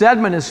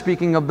Stedman is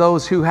speaking of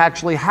those who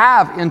actually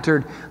have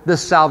entered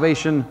this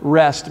salvation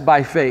rest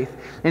by faith.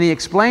 And he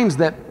explains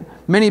that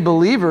many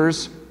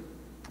believers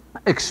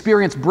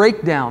experience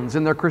breakdowns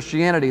in their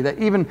Christianity, that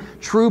even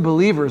true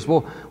believers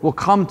will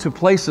come to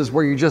places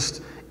where you're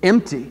just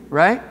empty,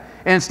 right?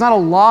 And it's not a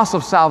loss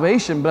of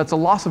salvation, but it's a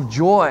loss of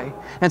joy.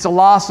 And it's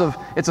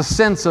a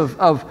sense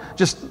of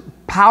just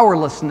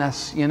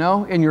powerlessness,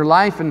 in your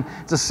life, and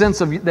it's a sense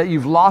of that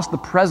you've lost the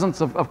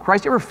presence of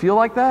Christ. You ever feel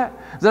like that?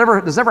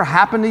 Does that ever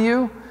happen to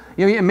you?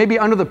 Maybe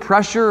under the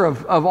pressure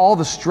of all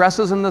the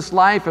stresses in this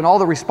life and all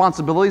the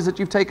responsibilities that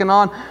you've taken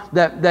on,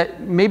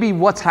 that maybe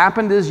what's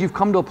happened is you've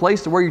come to a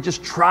place to where you're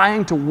just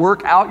trying to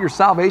work out your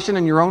salvation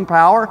in your own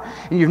power,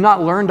 and you've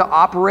not learned to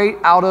operate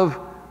out of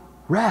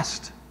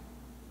rest.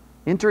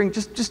 Entering,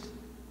 just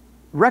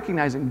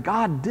recognizing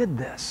God did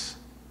this.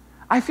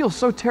 I feel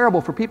so terrible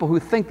for people who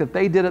think that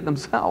they did it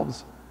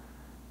themselves.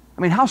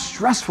 I mean, how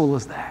stressful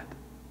is that?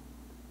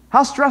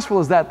 How stressful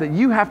is that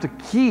you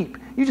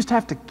just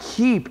have to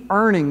keep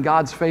earning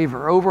God's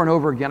favor over and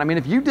over again? I mean,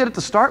 if you did it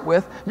to start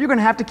with, you're going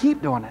to have to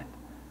keep doing it.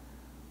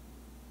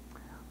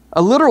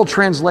 A literal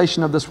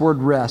translation of this word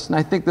rest, and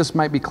I think this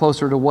might be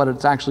closer to what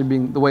it's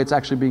actually the way it's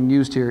actually being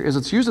used here, is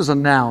it's used as a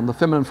noun, the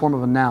feminine form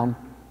of a noun.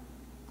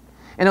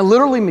 And it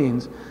literally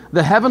means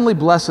the heavenly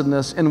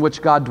blessedness in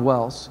which God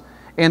dwells,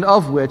 and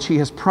of which He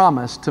has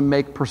promised to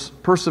make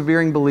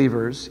persevering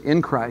believers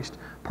in Christ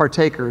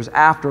partakers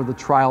after the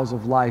trials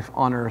of life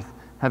on earth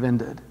have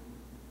ended.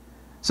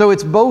 So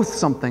it's both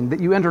something that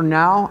you enter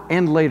now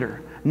and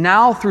later.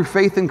 now through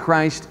faith in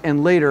Christ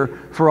and later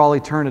for all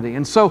eternity.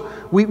 And so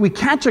we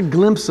catch a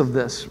glimpse of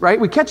this, right?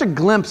 We catch a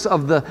glimpse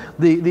of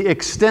the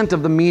extent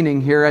of the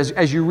meaning here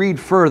as you read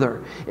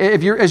further.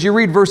 As you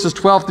read verses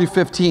 12 through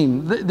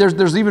 15,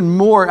 there's even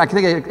more. I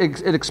think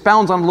it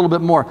expounds on a little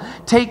bit more.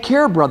 Take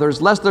care,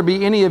 brothers, lest there be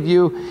in any of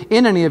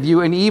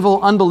you an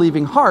evil,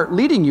 unbelieving heart,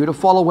 leading you to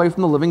fall away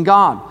from the living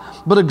God.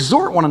 But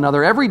exhort one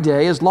another every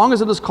day, as long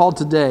as it is called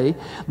today,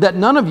 that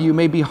none of you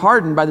may be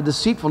hardened by the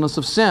deceitfulness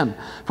of sin.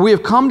 For we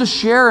have come to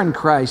share in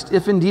Christ,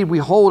 if indeed we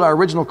hold our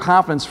original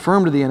confidence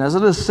firm to the end. As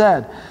it is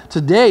said,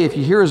 today, if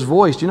you hear his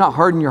voice, do not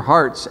harden your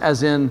hearts,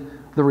 as in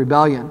the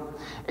rebellion.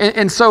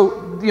 And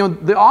so,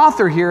 the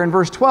author here in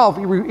verse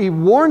 12, he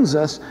warns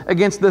us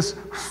against this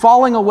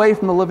falling away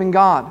from the living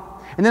God.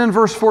 And then in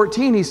verse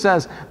 14, he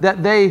says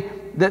that they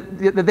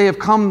have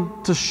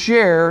come to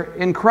share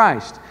in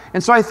Christ.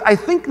 And so I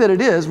think that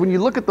it is, when you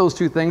look at those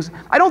two things,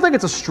 I don't think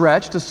it's a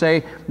stretch to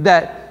say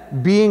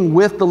that being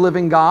with the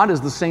living God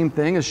is the same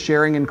thing as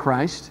sharing in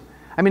Christ.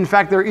 I mean, in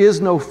fact, there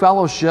is no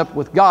fellowship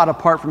with God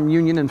apart from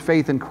union and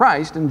faith in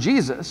Christ and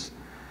Jesus.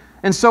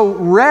 And so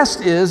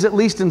rest is, at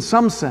least in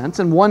some sense,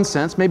 in one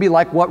sense, maybe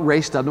like what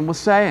Ray Stedman was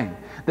saying,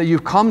 that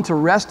you've come to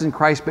rest in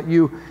Christ, but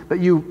you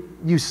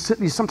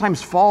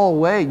sometimes fall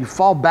away, you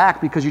fall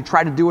back because you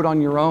try to do it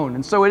on your own.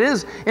 And so it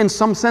is, in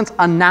some sense,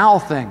 a now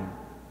thing.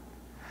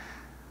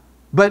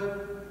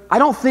 But I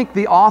don't think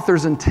the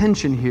author's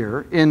intention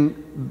here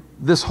in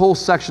this whole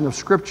section of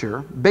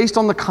Scripture, based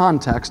on the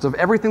context of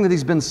everything that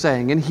he's been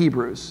saying in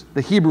Hebrews,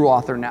 the Hebrew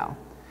author now,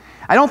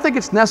 I don't think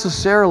it's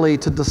necessarily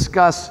to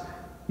discuss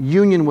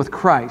union with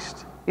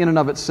Christ in and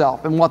of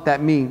itself and what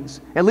that means,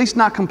 at least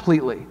not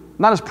completely,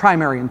 not his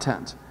primary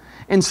intent.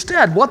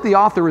 Instead, what the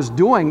author is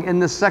doing in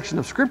this section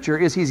of Scripture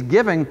is he's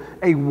giving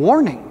a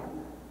warning.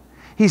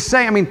 He's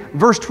saying,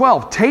 verse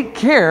 12, take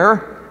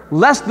care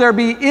lest there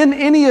be in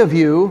any of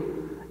you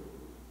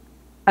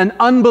an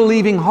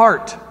unbelieving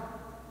heart.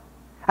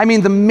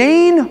 The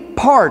main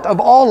part of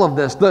all of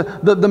this,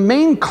 the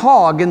main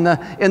cog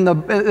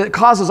that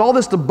causes all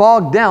this to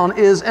bog down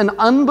is an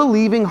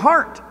unbelieving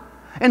heart.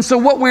 And so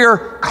what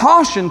we're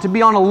cautioned to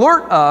be on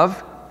alert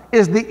of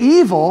is the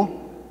evil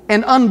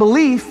and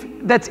unbelief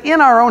that's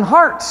in our own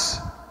hearts.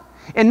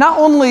 And not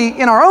only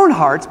in our own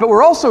hearts, but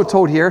we're also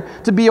told here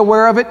to be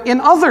aware of it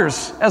in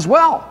others as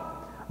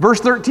well. Verse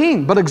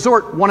 13, but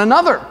exhort one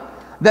another,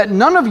 that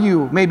none of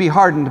you may be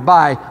hardened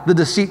by the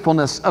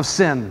deceitfulness of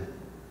sin.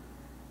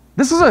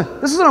 This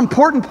is an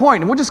important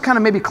point, and we'll just kind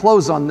of maybe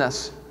close on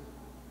this.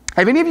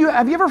 Have you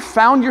ever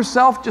found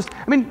yourself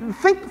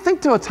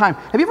think to a time,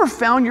 have you ever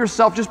found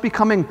yourself just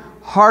becoming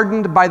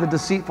hardened by the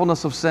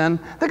deceitfulness of sin?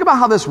 Think about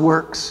how this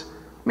works.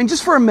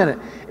 Just for a minute,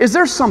 is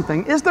there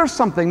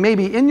something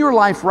maybe in your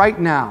life right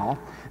now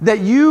that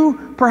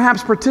you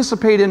perhaps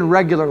participate in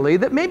regularly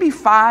that maybe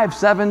 5,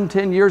 7,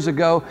 10 years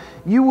ago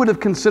you would have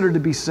considered to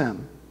be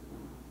sin?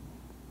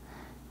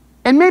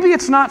 And maybe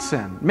it's not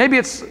sin. Maybe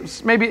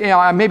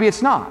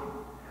it's not.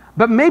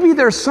 But maybe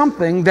there's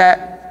something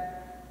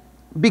that,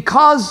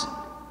 because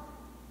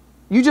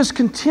you just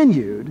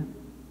continued,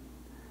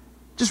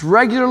 just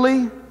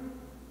regularly,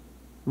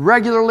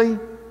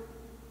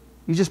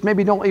 you just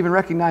maybe don't even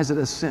recognize it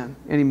as sin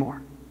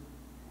anymore.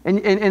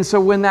 And so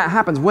when that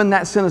happens, when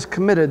that sin is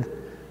committed,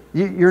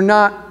 you're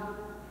not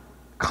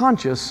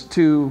conscious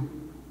to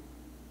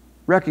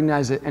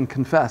recognize it and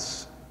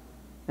confess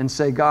and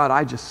say, God,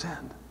 I just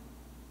sinned.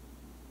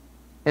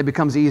 It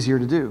becomes easier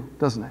to do,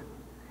 doesn't it?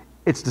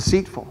 It's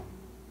deceitful.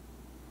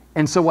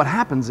 And so what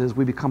happens is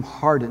we become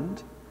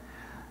hardened.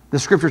 The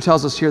Scripture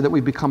tells us here that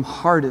we become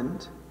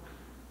hardened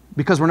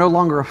because we're no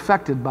longer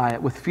affected by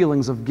it with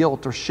feelings of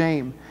guilt or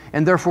shame,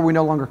 and therefore we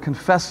no longer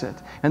confess it,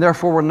 and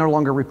therefore we're no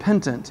longer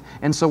repentant.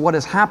 And so what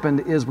has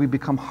happened is we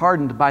become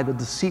hardened by the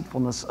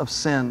deceitfulness of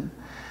sin.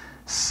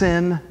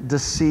 Sin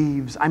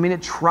deceives.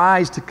 It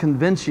tries to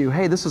convince you,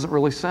 hey, this isn't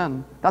really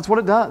sin. That's what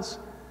it does.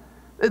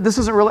 This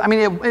isn't really,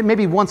 it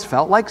maybe once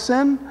felt like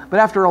sin, but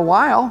after a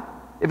while,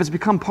 if it's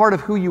become part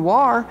of who you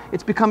are,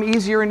 it's become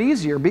easier and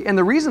easier. And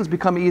the reason it's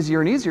become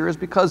easier and easier is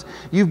because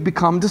you've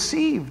become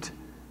deceived.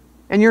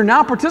 And you're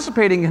now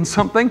participating in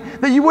something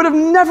that you would have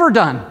never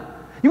done.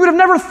 You would have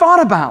never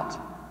thought about.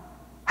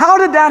 How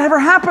did that ever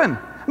happen?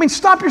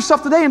 Stop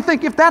yourself today and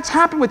think, if that's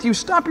happened with you,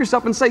 stop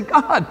yourself and say,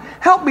 God,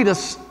 help me to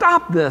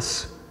stop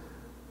this.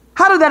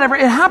 How did that ever?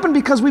 It happened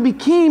because we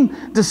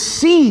became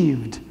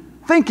deceived,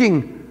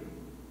 thinking,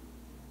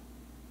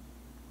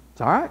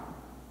 it's all right.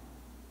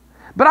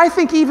 But I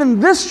think even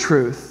this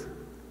truth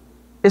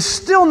is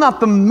still not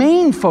the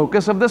main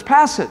focus of this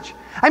passage.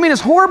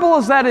 As horrible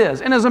as that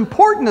is, and as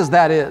important as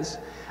that is,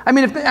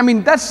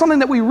 that's something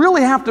that we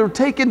really have to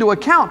take into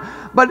account.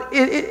 But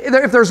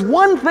if there's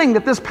one thing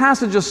that this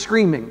passage is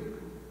screaming,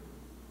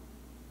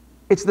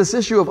 it's this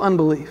issue of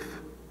unbelief.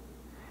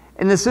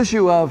 And this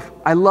issue of,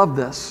 I love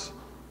this,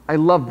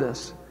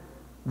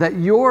 that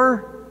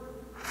your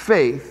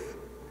faith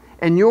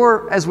and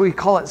your, as we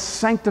call it,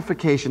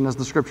 sanctification, as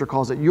the Scripture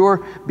calls it,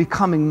 your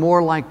becoming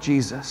more like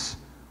Jesus,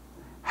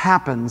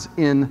 happens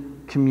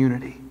in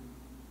community.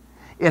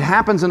 It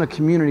happens in a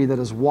community that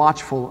is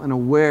watchful and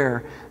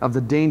aware of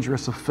the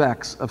dangerous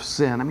effects of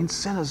sin. I mean,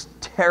 sin is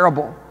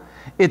terrible.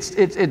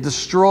 It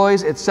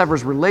destroys, it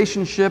severs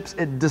relationships,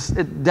 it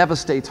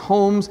devastates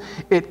homes,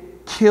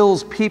 it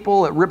kills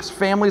people, it rips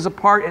families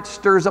apart, it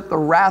stirs up the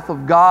wrath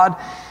of God.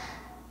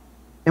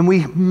 And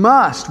we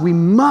must,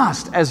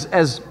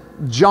 as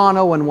John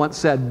Owen once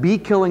said, be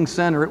killing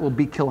sin or it will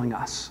be killing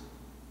us.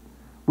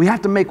 We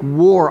have to make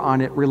war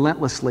on it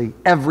relentlessly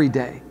every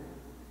day.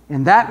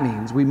 And that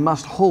means we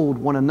must hold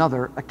one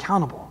another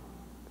accountable.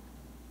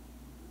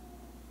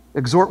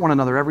 Exhort one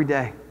another every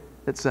day,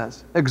 it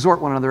says.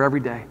 Exhort one another every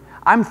day.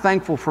 I'm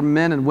thankful for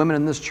men and women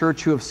in this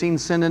church who have seen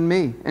sin in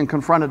me and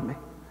confronted me.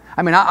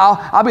 I mean,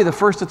 I'll be the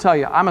first to tell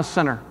you, I'm a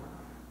sinner.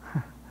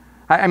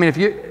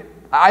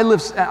 I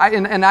live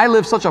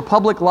such a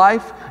public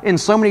life in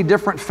so many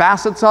different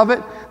facets of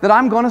it that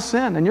I'm going to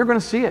sin, and you're going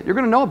to see it. You're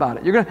going to know about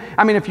it.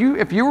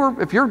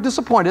 If you're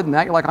disappointed in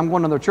that, you're like, I'm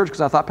going to another church because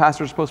I thought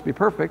pastors are supposed to be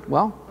perfect.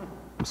 Well,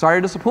 I'm sorry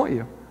to disappoint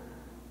you.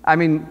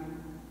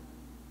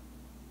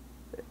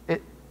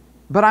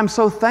 But I'm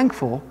so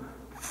thankful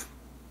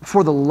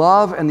for the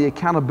love and the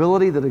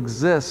accountability that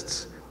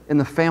exists in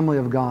the family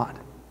of God,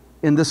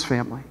 in this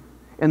family,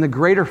 in the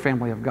greater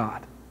family of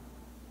God,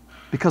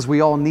 because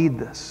we all need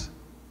this.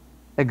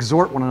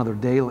 Exhort one another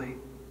daily.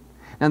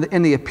 And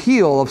in the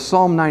appeal of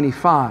Psalm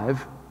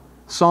 95,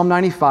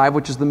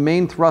 which is the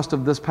main thrust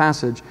of this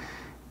passage,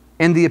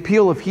 and the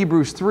appeal of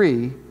Hebrews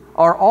 3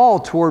 are all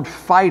toward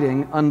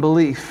fighting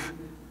unbelief.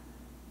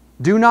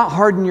 Do not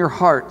harden your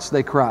hearts,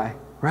 they cry,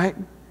 right?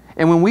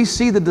 And when we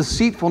see the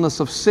deceitfulness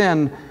of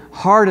sin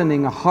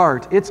hardening a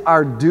heart, it's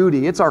our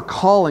duty, it's our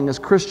calling as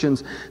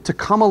Christians to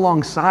come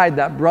alongside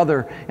that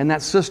brother and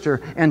that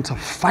sister and to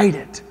fight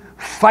it.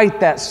 Fight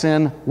that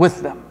sin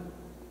with them.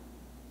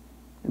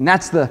 And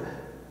that's the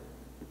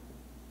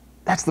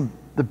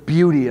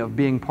beauty of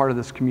being part of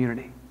this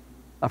community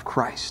of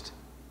Christ.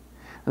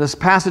 This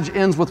passage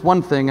ends with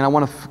one thing, and I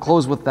want to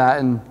close with that.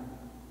 And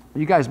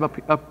you guys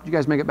you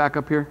guys make it back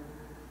up here?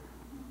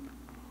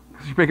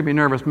 You're making me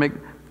nervous. I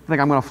think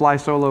I'm going to fly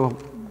solo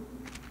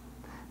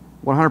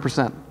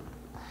 100%.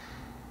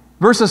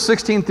 Verses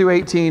 16 through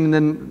 18, and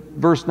then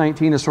verse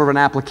 19 is sort of an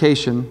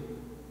application.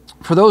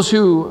 For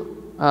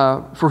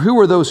who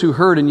were those who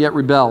heard and yet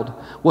rebelled?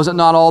 Was it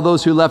not all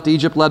those who left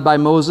Egypt led by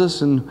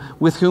Moses? And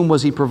with whom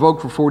was he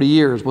provoked for 40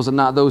 years? Was it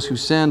not those who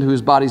sinned,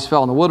 whose bodies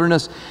fell in the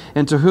wilderness?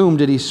 And to whom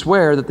did he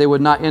swear that they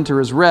would not enter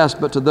his rest,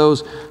 but to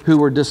those who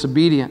were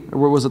disobedient?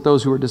 Or was it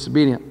those who were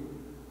disobedient?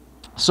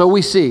 So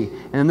we see,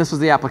 and this is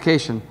the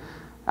application,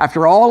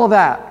 after all of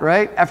that,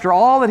 right? After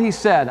all that he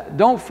said,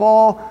 don't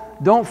fall,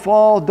 who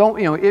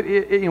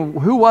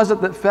was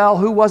it that fell?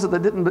 Who was it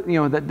that didn't,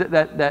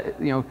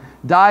 that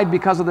died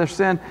because of their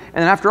sin?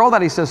 And after all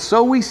that, he says,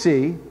 so we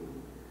see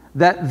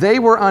that they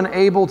were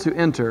unable to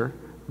enter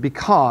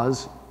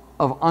because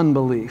of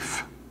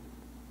unbelief.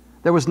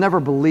 There was never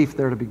belief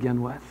there to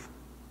begin with.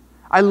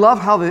 I love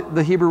how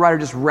the Hebrew writer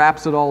just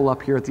wraps it all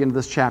up here at the end of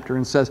this chapter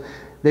and says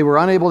they were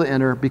unable to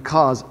enter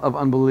because of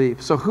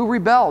unbelief. So who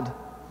rebelled?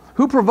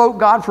 Who provoked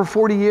God for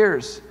 40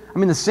 years?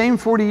 The same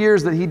 40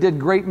 years that he did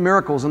great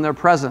miracles in their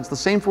presence, the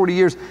same 40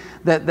 years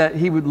that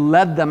he would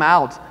lead them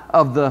out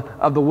of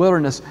the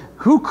wilderness.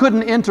 Who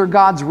couldn't enter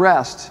God's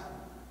rest?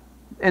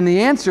 And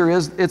the answer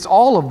is, it's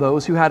all of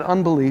those who had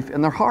unbelief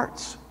in their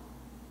hearts.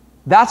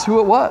 That's who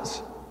it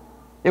was.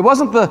 It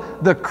wasn't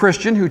the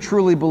Christian who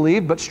truly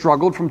believed but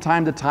struggled from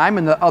time to time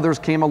and the others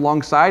came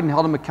alongside and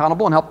held him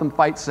accountable and helped them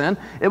fight sin.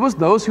 It was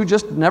those who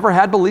just never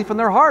had belief in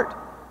their heart.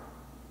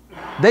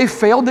 They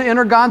failed to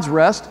enter God's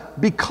rest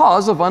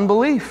because of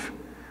unbelief.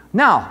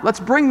 Now, let's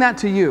bring that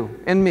to you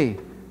and me.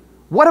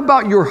 What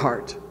about your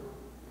heart?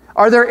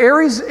 Are there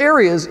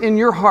areas in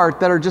your heart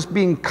that are just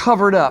being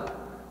covered up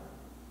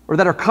or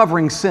that are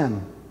covering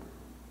sin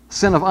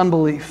of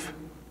unbelief?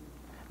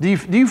 Do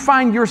you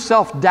find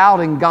yourself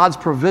doubting God's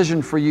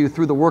provision for you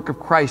through the work of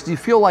Christ? Do you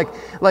feel like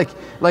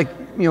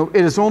it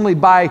is only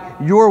by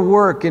your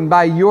work and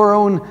by your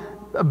own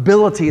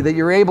ability that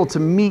you're able to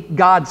meet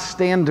God's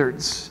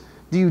standards?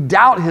 Do you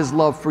doubt his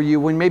love for you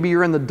when maybe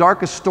you're in the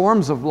darkest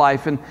storms of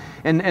life and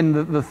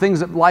the things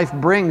that life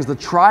brings, the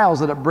trials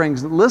that it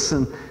brings?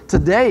 Listen,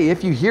 today,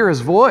 if you hear his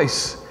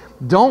voice,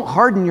 don't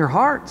harden your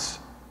hearts.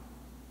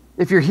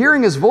 If you're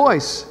hearing his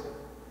voice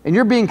and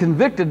you're being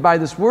convicted by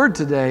this word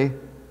today,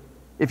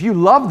 if you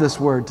love this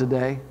word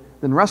today,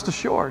 then rest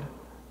assured,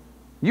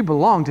 you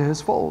belong to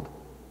his fold.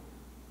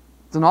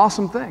 It's an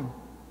awesome thing.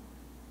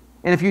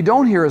 And if you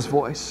don't hear his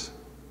voice,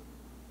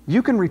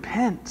 you can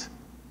repent.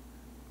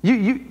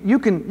 You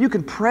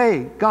can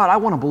pray, God, I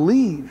want to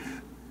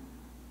believe.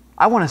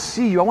 I want to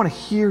see you. I want to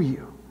hear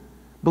you.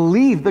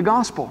 Believe the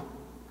gospel.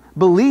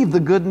 Believe the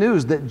good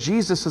news that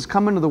Jesus has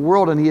come into the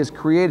world and he has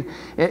created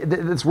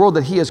this world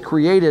that he has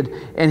created,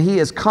 and he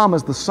has come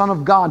as the Son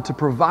of God to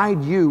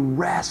provide you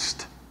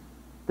rest,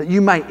 that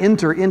you might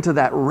enter into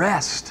that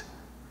rest.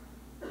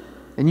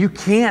 And you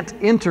can't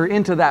enter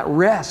into that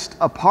rest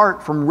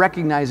apart from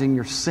recognizing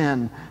your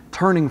sin,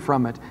 turning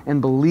from it,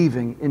 and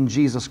believing in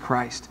Jesus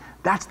Christ.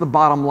 That's the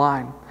bottom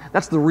line.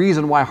 That's the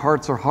reason why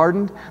hearts are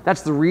hardened.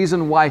 That's the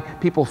reason why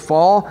people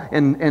fall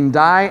and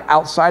die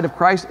outside of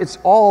Christ. It's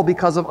all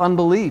because of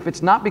unbelief.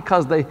 It's not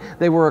because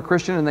they were a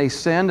Christian and they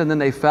sinned and then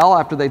they fell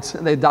after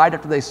they died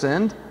after they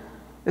sinned.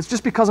 It's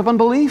just because of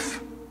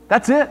unbelief.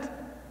 That's it.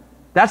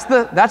 That's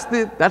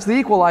the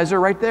equalizer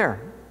right there.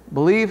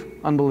 Believe,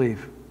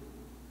 unbelieve.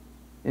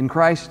 In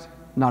Christ,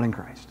 not in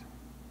Christ.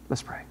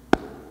 Let's pray.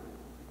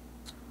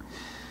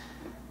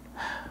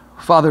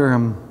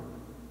 Father,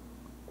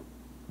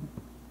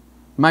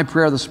 my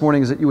prayer this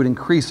morning is that you would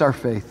increase our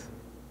faith,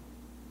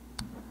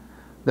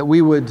 that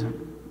we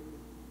would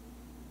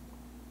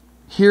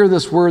hear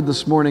this word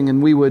this morning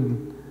and we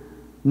would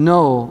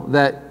know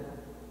that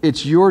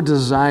it's your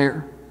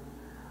desire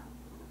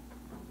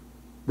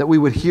that we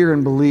would hear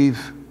and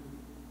believe,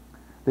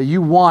 that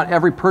you want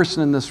every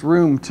person in this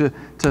room to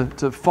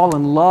fall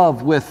in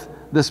love with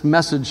this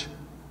message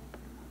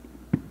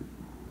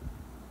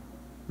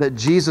that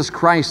Jesus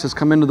Christ has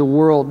come into the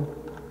world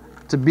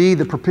to be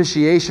the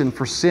propitiation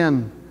for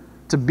sin,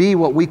 to be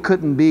what we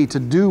couldn't be, to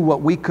do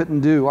what we couldn't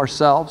do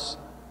ourselves.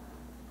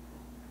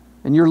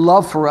 And your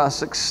love for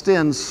us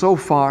extends so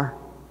far.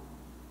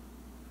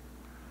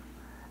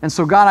 And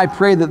so, God, I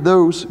pray that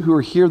those who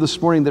are here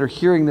this morning that are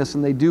hearing this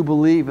and they do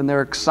believe and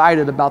they're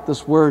excited about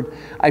this word,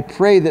 I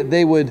pray that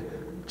they would,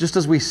 just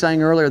as we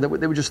sang earlier, that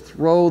they would just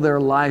throw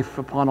their life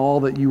upon all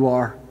that you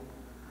are,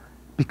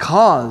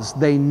 because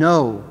they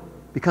know,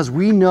 because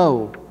we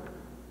know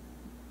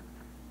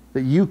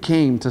that you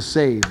came to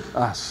save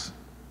us.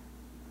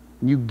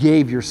 You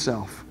gave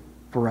yourself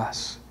for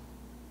us.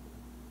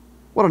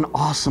 What an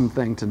awesome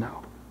thing to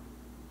know.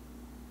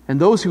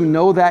 And those who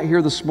know that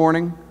here this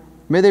morning,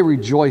 may they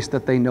rejoice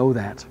that they know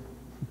that.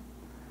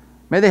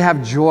 May they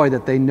have joy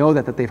that they know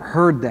that they've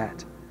heard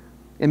that.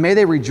 And may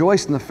they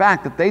rejoice in the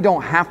fact that they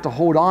don't have to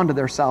hold on to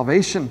their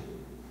salvation.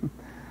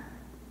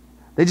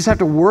 They just have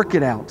to work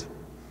it out.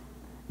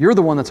 You're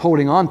the one that's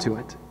holding on to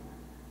it.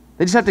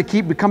 They just have to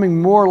keep becoming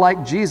more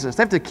like Jesus.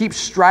 They have to keep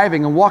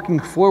striving and walking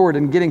forward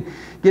and getting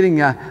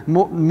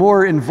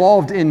more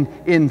involved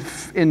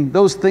in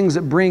those things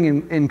that bring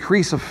an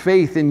increase of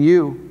faith in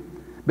you.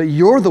 But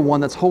you're the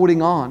one that's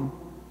holding on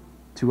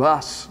to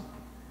us.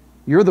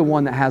 You're the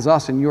one that has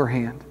us in your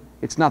hand.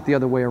 It's not the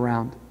other way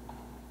around.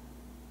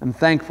 I'm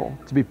thankful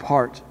to be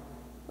part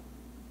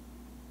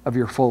of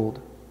your fold.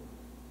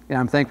 And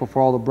I'm thankful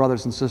for all the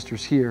brothers and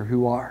sisters here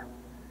who are,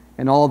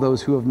 and all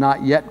those who have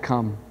not yet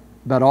come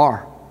but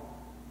are.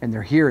 And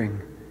they're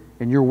hearing,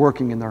 and you're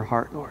working in their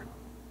heart, Lord.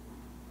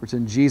 For it's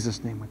in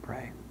Jesus' name we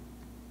pray.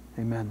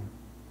 Amen.